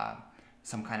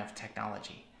of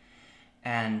technology,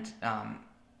 and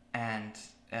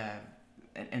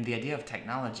the idea of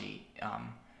technology,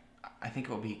 I think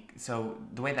it will be so.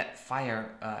 The way that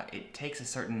fire, it takes a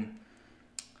certain,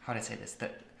 how to say this,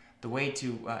 the way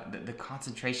to the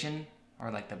concentration,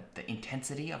 or like the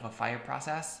intensity of a fire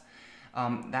process.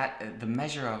 That the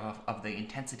measure of the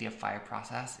intensity of fire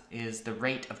process is the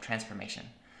rate of transformation.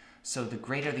 So the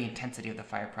greater the intensity of the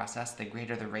fire process, the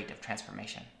greater the rate of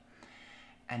transformation.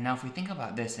 And now if we think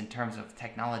about this in terms of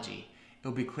technology, it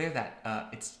will be clear that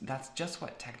that's just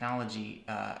what technology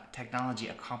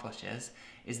accomplishes,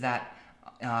 is that,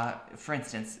 for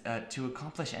instance, to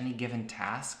accomplish any given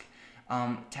task,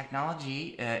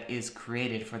 technology is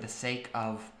created for the sake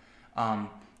of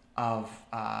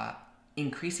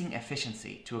increasing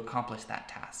efficiency to accomplish that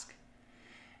task.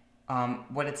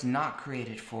 What it's not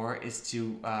created for is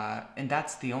to, and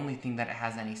that's the only thing that it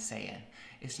has any say in.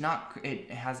 It's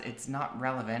not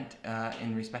relevant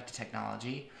in respect to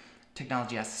technology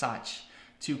as such,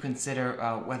 to consider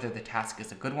whether the task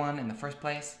is a good one in the first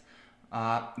place,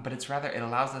 but it's rather, it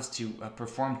allows us to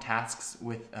perform tasks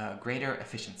with greater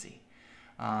efficiency.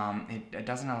 It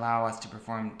doesn't allow us to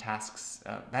perform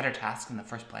better tasks in the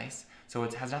first place. So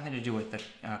it has nothing to do with the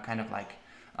kind of like,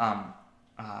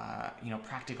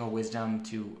 practical wisdom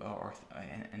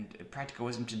and practical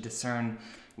wisdom to discern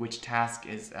which task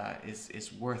is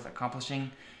worth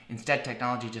accomplishing. Instead,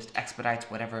 technology just expedites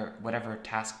whatever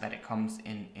task that it comes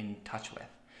in touch with.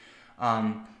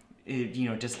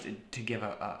 Just to give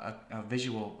a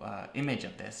visual image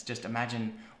of this, just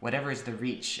imagine whatever is the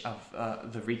reach of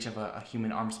a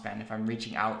human arm span. If I'm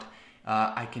reaching out,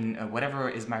 I can whatever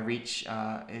is my reach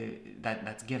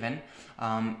that's given.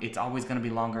 It's always going to be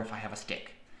longer if I have a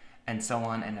stick, and so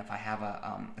on. And if I have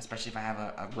especially if I have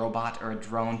a robot or a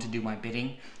drone to do my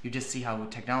bidding, you just see how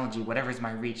technology, whatever is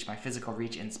my reach, my physical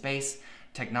reach in space,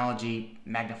 technology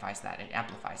magnifies that, it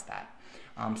amplifies that.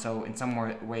 So in some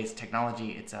ways,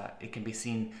 technology, it can be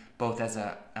seen both as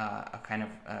a kind of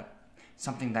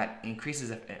something that increases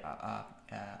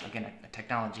again, a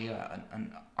technology,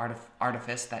 an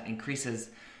artifice that increases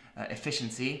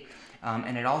efficiency,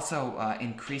 and it also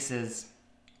increases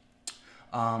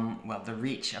the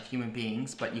reach of human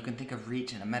beings. But you can think of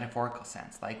reach in a metaphorical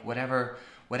sense, like whatever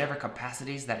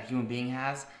capacities that a human being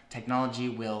has, technology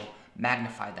will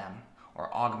magnify them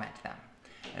or augment them.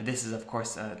 This is, of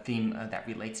course, a theme that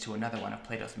relates to another one of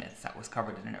Plato's myths that was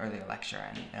covered in an earlier lecture,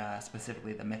 and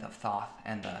specifically the myth of Thoth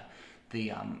and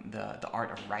the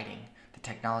art of writing, the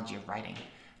technology of writing.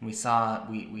 And we saw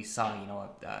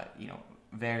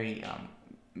very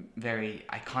very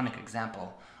iconic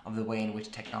example of the way in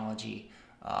which technology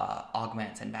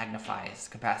augments and magnifies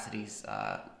capacities,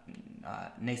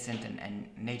 nascent and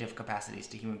native capacities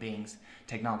to human beings.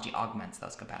 Technology augments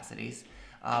those capacities,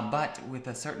 but with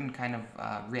a certain kind of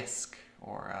risk,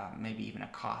 or maybe even a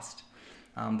cost.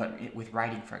 With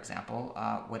writing, for example,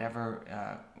 whatever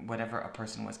a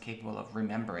person was capable of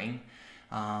remembering,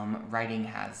 writing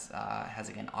has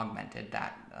again augmented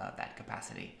that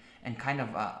capacity, and kind of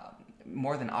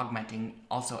more than augmenting,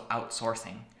 also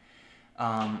outsourcing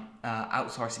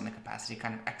the capacity,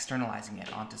 kind of externalizing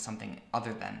it onto something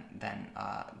other than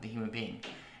the human being.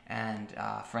 And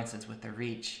for instance, with the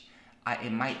reach,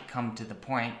 it might come to the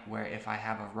point where if I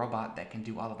have a robot that can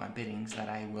do all of my biddings, that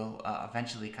I will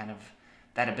eventually kind of,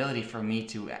 that ability for me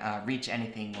to reach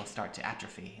anything will start to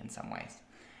atrophy in some ways.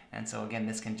 And so again,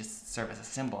 this can just serve as a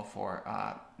symbol for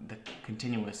the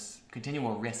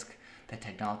continual risk that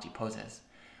technology poses.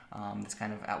 It's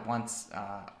kind of at once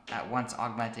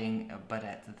augmenting, but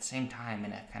at the same time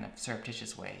in a kind of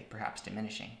surreptitious way, perhaps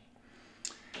diminishing.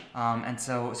 And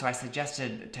so I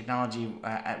suggested technology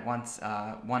at once.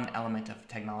 One element of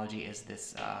technology is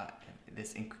this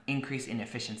increase in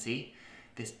efficiency,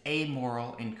 this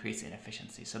amoral increase in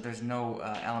efficiency. So there's no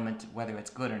element whether it's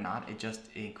good or not. It just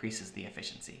increases the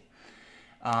efficiency.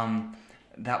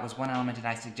 That was one element, and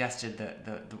I suggested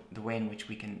the way in which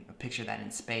we can picture that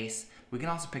in space. We can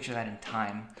also picture that in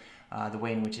time, the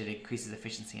way in which it increases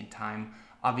efficiency in time.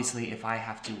 Obviously, if I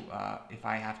have to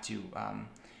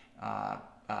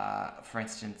for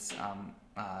instance,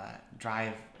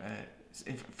 drive.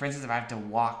 For instance, if I have to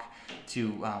walk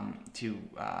to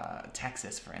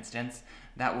Texas, for instance,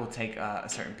 that will take a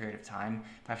certain period of time.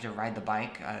 If I have to ride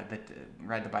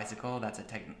the bicycle, that's a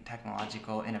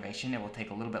technological innovation. It will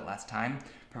take a little bit less time,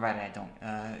 provided I don't,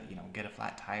 get a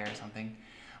flat tire or something.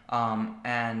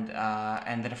 And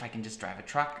then if I can just drive a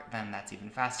truck, then that's even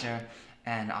faster.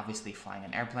 And obviously flying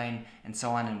an airplane, and so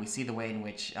on. And we see the way in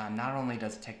which not only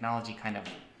does technology kind of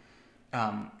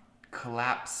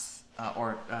collapse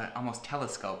or almost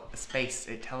telescope space,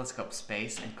 it telescopes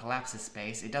space and collapses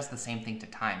space, it does the same thing to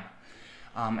time.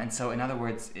 And so in other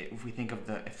words, if we think of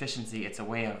the efficiency, it's a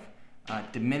way of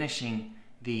diminishing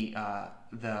the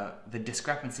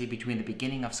discrepancy between the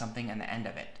beginning of something and the end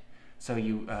of it. So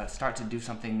you start to do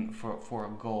something for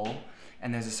a goal,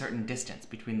 and there's a certain distance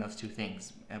between those two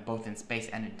things, both in space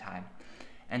and in time.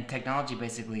 And technology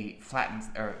basically flattens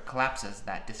or collapses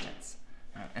that distance.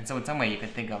 And so in some way you can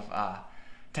think of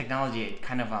technology, it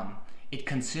kind of it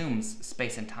consumes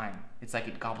space and time. It's like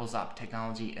it gobbles up.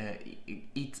 Technology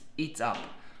eats up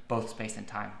both space and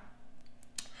time.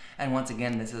 And once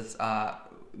again, this is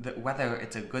whether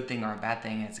it's a good thing or a bad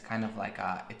thing. It's kind of like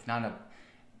it's not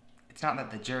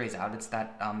that the jury's out. It's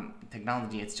that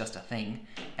technology. It's just a thing,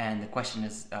 and the question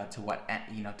is to what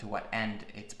end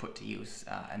it's put to use,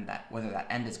 and that whether that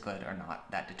end is good or not,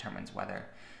 that determines whether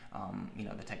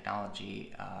the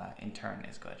technology in turn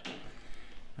is good.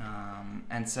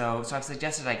 And so I've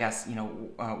suggested, I guess,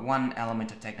 one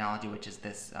element of technology, which is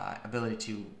this ability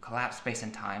to collapse space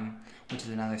and time, which is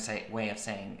another way of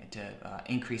saying to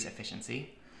increase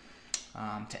efficiency.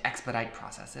 To expedite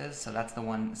processes, so that's the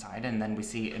one side, and then we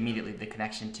see immediately the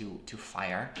connection to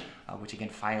fire, which again,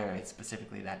 fire is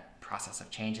specifically that process of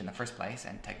change in the first place,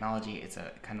 and technology is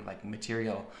a kind of like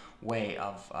material way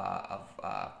of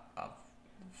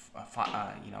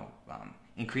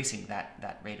increasing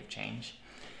that rate of change.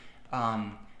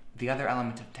 The other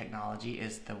element of technology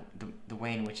is the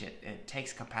way in which it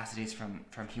takes capacities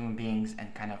from human beings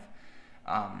and kind of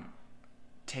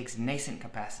takes nascent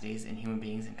capacities in human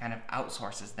beings and kind of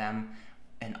outsources them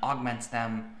and augments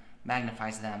them,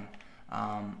 magnifies them.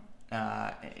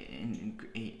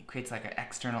 It creates like an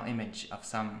external image of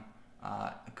some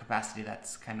capacity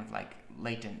that's kind of like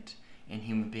latent in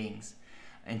human beings.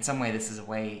 In some way, this is a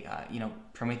way,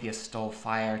 Prometheus stole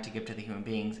fire to give to the human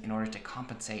beings in order to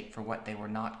compensate for what they were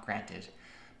not granted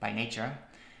by nature.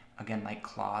 Again, like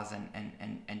claws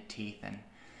and teeth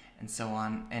and so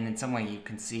on. And in some way, you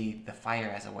can see the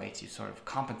fire as a way to sort of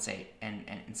compensate and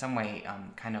in some way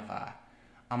kind of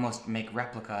almost make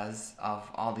replicas of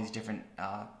all these different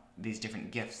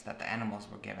gifts that the animals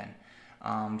were given.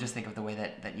 Just think of the way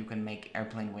that you can make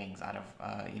airplane wings out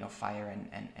of fire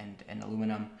and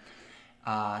aluminum.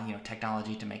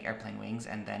 Technology to make airplane wings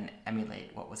and then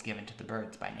emulate what was given to the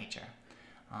birds by nature,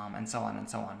 and so on and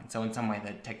so on. And so in some way,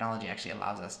 the technology actually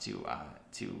allows us to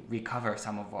recover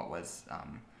some of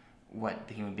what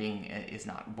the human being is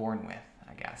not born with,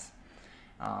 I guess.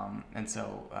 And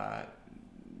so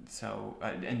so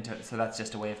that's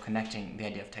just a way of connecting the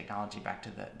idea of technology back to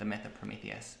the myth of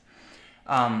Prometheus.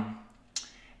 And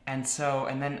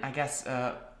then I guess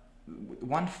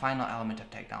one final element of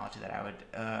technology that I would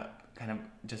kind of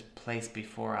just place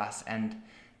before us, and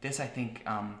this I think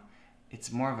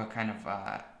it's more of a kind of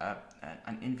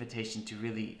an invitation to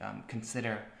really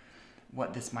consider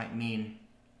what this might mean.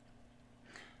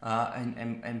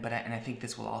 But I think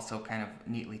this will also kind of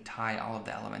neatly tie all of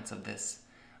the elements of this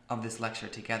lecture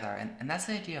together, and that's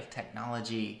the idea of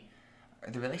technology,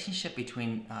 the relationship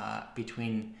between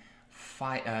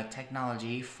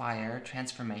technology, fire,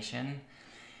 transformation,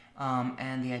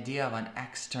 and the idea of an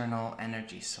external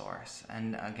energy source.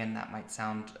 And again, that might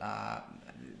sound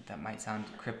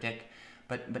cryptic,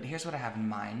 but here's what I have in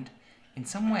mind. In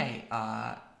some way,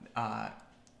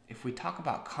 if we talk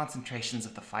about concentrations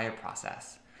of the fire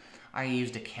process, I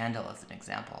used a candle as an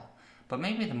example, but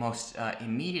maybe the most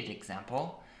immediate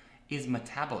example is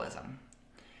metabolism.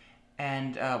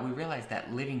 And we realize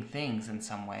that living things in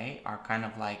some way are kind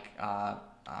of like,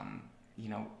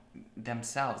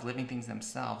 themselves, living things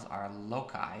themselves are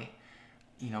loci,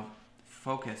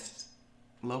 focused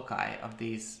loci of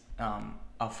these,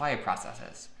 of fire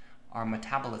processes. Our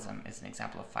metabolism is an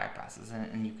example of fire processes,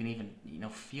 and you can even,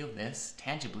 feel this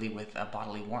tangibly with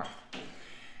bodily warmth.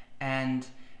 And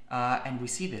we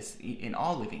see this in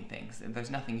all living things.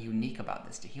 There's nothing unique about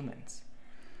this to humans.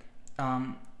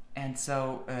 And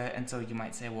so you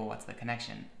might say, well, what's the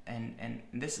connection? And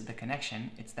this is the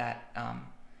connection. It's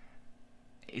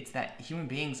that human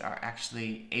beings are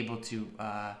actually able to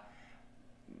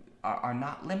are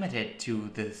not limited to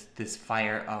this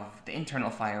fire of the internal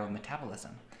fire of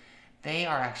metabolism. They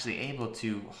are actually able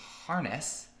to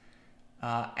harness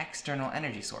external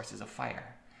energy sources of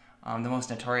fire. The most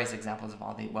notorious examples of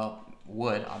all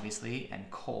wood, obviously, and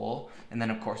coal, and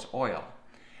then of course oil.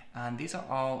 And these are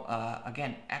all,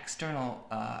 again, external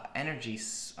energy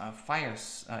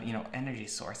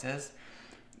sources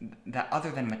that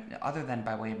other than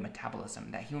by way of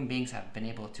metabolism, that human beings have been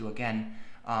able to again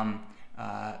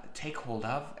take hold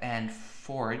of and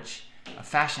forge a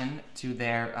fashion to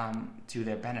their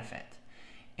benefit,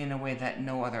 in a way that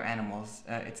no other animals.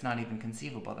 It's not even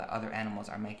conceivable that other animals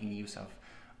are making use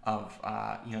of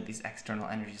these external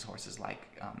energy sources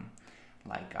like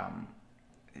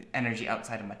energy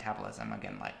outside of metabolism,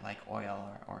 again like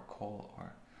oil or coal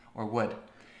or wood.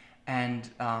 And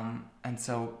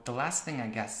so the last thing, I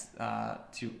guess,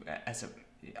 as a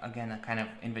kind of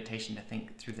invitation to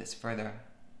think through this further,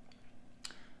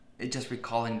 just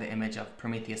recalling the image of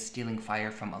Prometheus stealing fire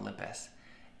from Olympus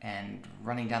and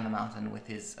running down the mountain with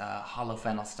his hollow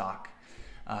fennel stalk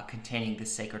containing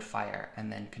this sacred fire, and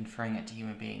then conferring it to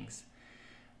human beings.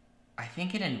 I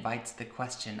think it invites the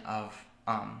question of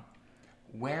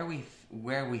where we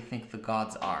think the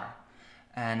gods are.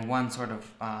 And one sort of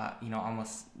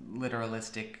almost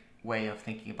literalistic way of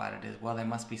thinking about it is, well, there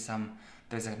must be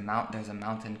there's a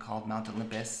mountain called Mount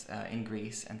Olympus in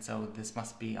Greece, and so this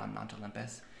must be on Mount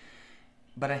Olympus.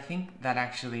 But I think that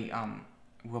actually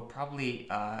will probably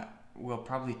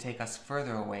take us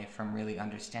further away from really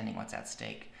understanding what's at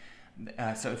stake.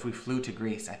 So if we flew to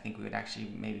Greece, I think we would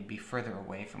actually maybe be further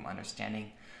away from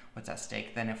understanding what's at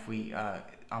stake than if we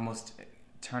almost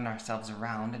turn ourselves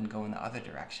around and go in the other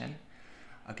direction.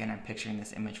 Again, I'm picturing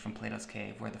this image from Plato's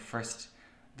cave, where the first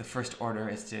order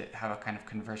is to have a kind of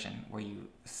conversion, where you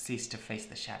cease to face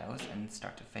the shadows and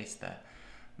start to face the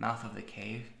mouth of the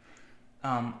cave.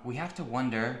 We have to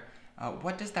wonder,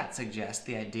 what does that suggest?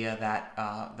 The idea that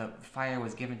the fire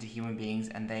was given to human beings,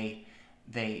 and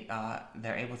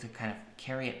they're able to kind of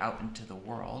carry it out into the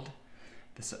world,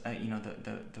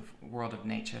 the world of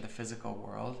nature, the physical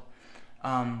world.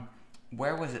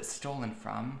 Where was it stolen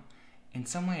from? In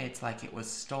some way, it's like it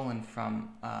was stolen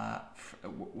from.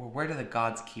 Where do the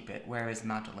gods keep it? Where is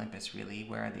Mount Olympus really?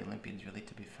 Where are the Olympians really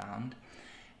to be found?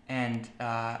 And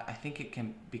I think it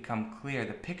can become clear,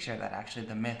 the picture that actually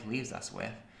the myth leaves us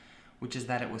with, which is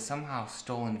that it was somehow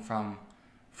stolen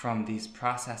from these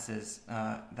processes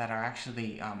that are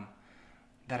actually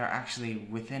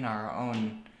within our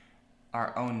own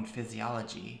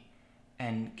physiology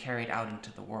and carried out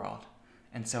into the world.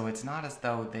 And so it's not as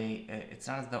though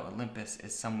Olympus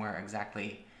is somewhere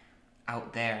exactly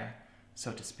out there,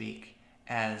 so to speak,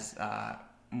 as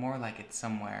more like it's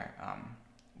somewhere,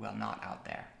 not out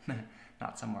there,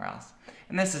 not somewhere else.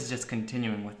 And this is just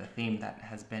continuing with the theme that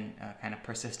has been kind of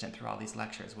persistent through all these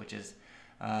lectures, which is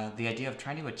the idea of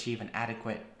trying to achieve an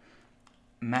adequate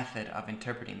method of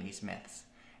interpreting these myths.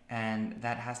 And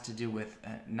that has to do with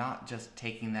not just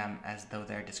taking them as though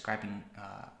they're describing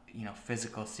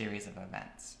physical series of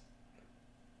events.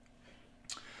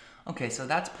 Okay, so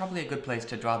that's probably a good place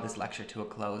to draw this lecture to a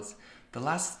close. The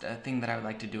last thing that I would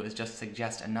like to do is just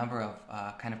suggest a number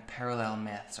of kind of parallel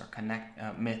myths or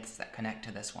myths that connect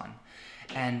to this one.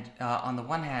 And on the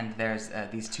one hand, there's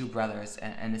these two brothers,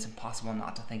 and it's impossible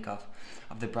not to think of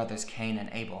the brothers Cain and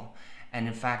Abel. And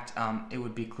in fact, it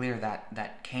would be clear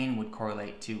that Cain would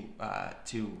correlate to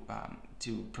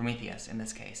Prometheus in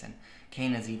this case, and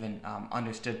Cain is even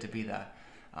understood to be the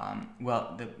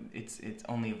it's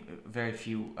only very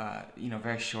few,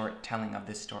 very short telling of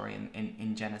this story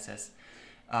in Genesis,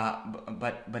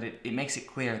 but it makes it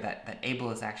clear that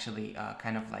Abel is actually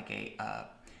kind of like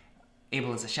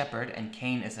Abel is a shepherd and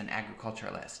Cain is an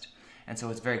agriculturalist, and so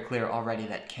it's very clear already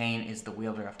that Cain is the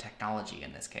wielder of technology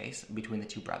in this case between the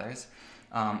two brothers.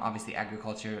 Obviously,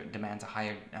 agriculture demands a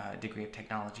higher degree of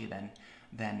technology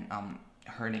than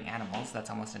herding animals. That's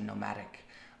almost a nomadic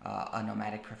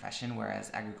profession, whereas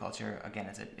agriculture, again,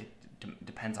 it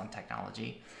depends on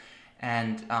technology,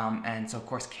 and so of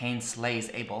course Cain slays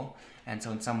Abel, and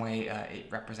so in some way it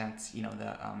represents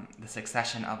the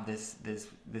succession of this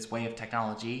way of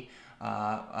technology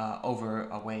over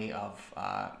a way of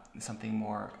something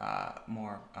more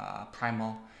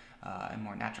primal and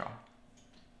more natural.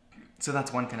 So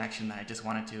that's one connection that I just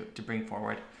wanted to bring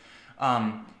forward.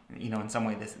 In some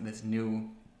way this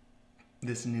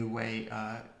new way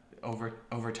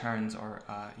overturns or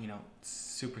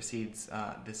supersedes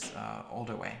this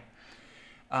older way.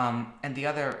 And the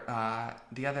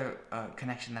other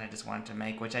connection that I just wanted to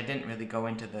make, which I didn't really go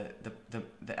into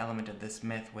the element of this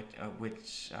myth,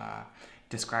 which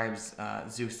describes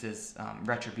Zeus's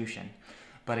retribution,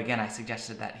 but again I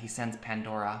suggested that he sends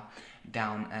Pandora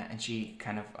down, and she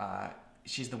kind of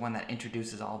she's the one that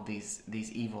introduces all of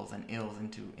these evils and ills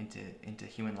into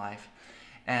human life.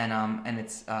 And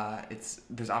it's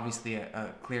there's obviously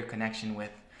a clear connection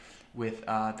with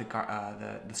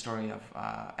the story of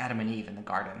Adam and Eve in the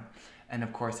garden, and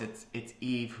of course it's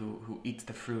Eve who eats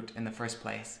the fruit in the first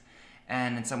place,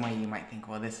 and in some way you might think,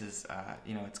 well, this is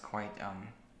it's quite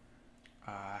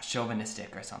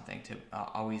chauvinistic or something to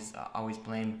always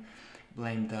blame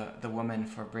the woman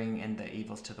for bringing in the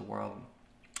evils to the world,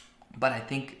 but I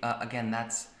think again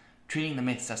that's treating the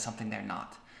myths as something they're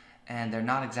not. And they're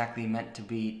not exactly meant to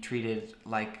be treated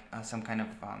like some kind of,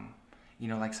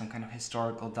 like some kind of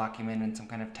historical document and some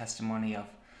kind of testimony of,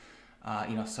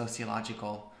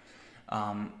 sociological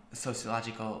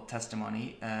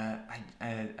testimony.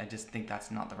 I just think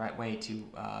that's not the right way to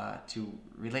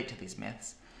relate to these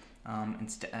myths.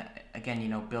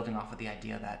 Again, building off of the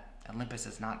idea that Olympus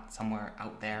is not somewhere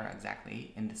out there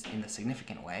exactly in the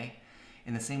significant way.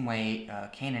 In the same way,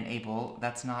 Cain and Abel,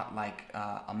 that's not like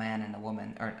a man and a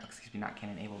woman, or excuse me, not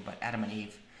Cain and Abel, but Adam and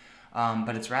Eve.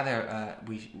 But it's rather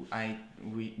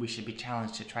we should be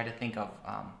challenged to try to think of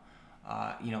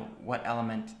what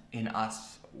element in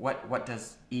us, what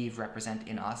does Eve represent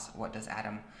in us, what does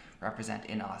Adam represent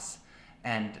in us,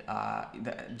 and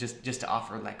just to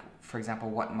offer, like, for example,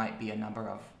 what might be a number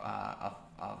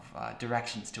of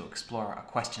directions to explore a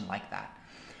question like that.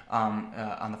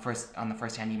 On the first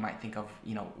hand, you might think of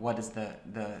what is the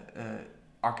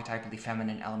archetypally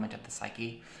feminine element of the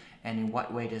psyche, and in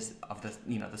what way does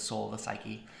the soul of the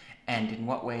psyche, and in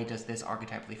what way does this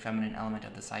archetypally feminine element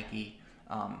of the psyche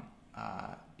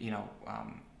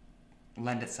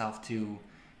lend itself to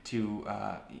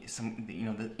some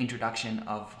the introduction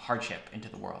of hardship into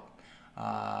the world.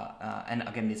 And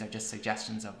again, these are just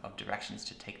suggestions of directions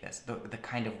to take this, the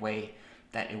kind of way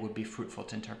that it would be fruitful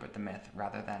to interpret the myth,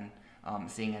 rather than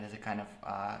seeing it as a kind of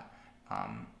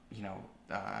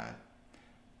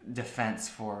defense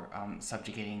for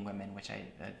subjugating women, which I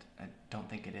don't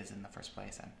think it is in the first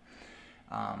place.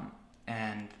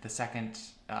 And the second,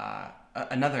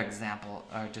 another example,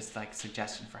 or just like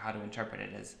suggestion for how to interpret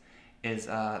it is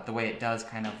the way it does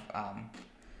kind of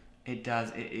it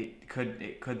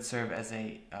could serve as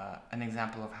an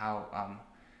example of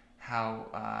how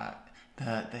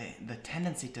the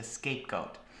tendency to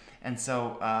scapegoat. And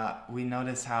so we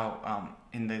notice how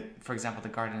for example, the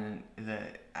garden, the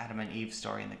Adam and Eve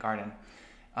story in the garden,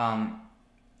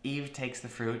 Eve takes the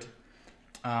fruit,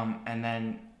 and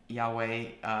then Yahweh,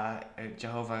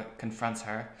 Jehovah, confronts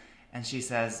her, and she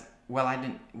says, well,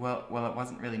 it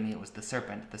wasn't really me, it was the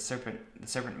serpent. The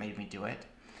serpent made me do it.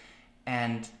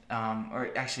 And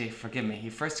or actually, forgive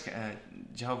me,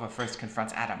 Jehovah first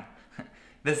confronts Adam.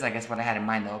 This is, I guess, what I had in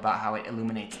mind, though, about how it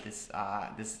illuminates this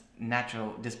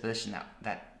natural disposition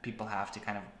that people have to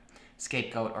kind of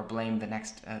scapegoat or blame the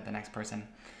next person.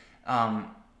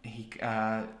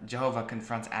 Jehovah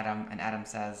confronts Adam, and Adam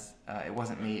says, "It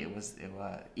wasn't me. It was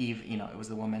Eve. It was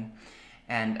the woman."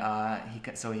 and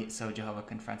so Jehovah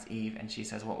confronts Eve, and she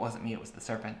says, "Well, it wasn't me; it was the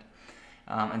serpent,"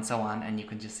 and so on. And you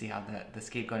can just see how the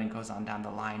scapegoating goes on down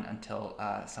the line until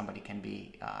somebody can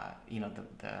be,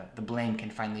 the blame can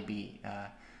finally be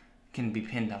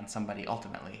pinned on somebody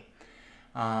ultimately.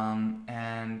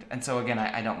 And so again,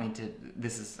 I don't mean to,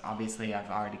 this is obviously,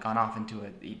 I've already gone off into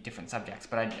different subjects,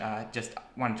 but I just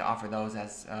wanted to offer those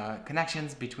as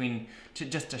connections between,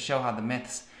 just to show how the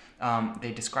myths,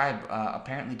 they describe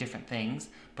apparently different things,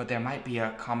 but there might be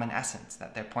a common essence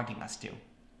that they're pointing us to.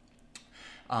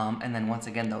 And then once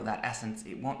again, though, that essence,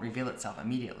 it won't reveal itself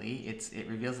immediately. It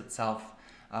reveals itself,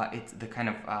 it's the kind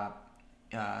of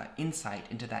insight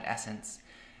into that essence.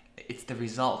 It's the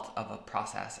result of a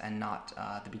process and not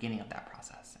the beginning of that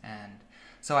process. And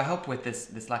so I hope with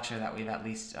this lecture that we've at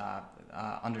least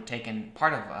undertaken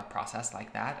part of a process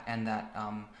like that, and that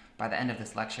by the end of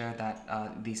this lecture that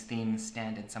these themes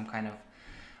stand in some kind of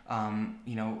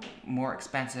more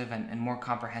expansive and more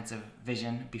comprehensive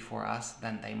vision before us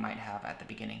than they might have at the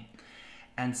beginning.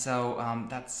 And so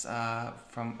that's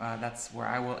where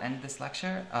I will end this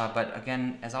lecture. But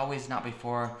again, as always, not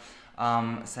before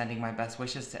sending my best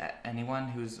wishes to anyone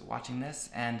who's watching this,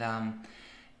 and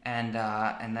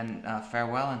then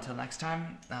farewell until next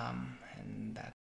time. And that.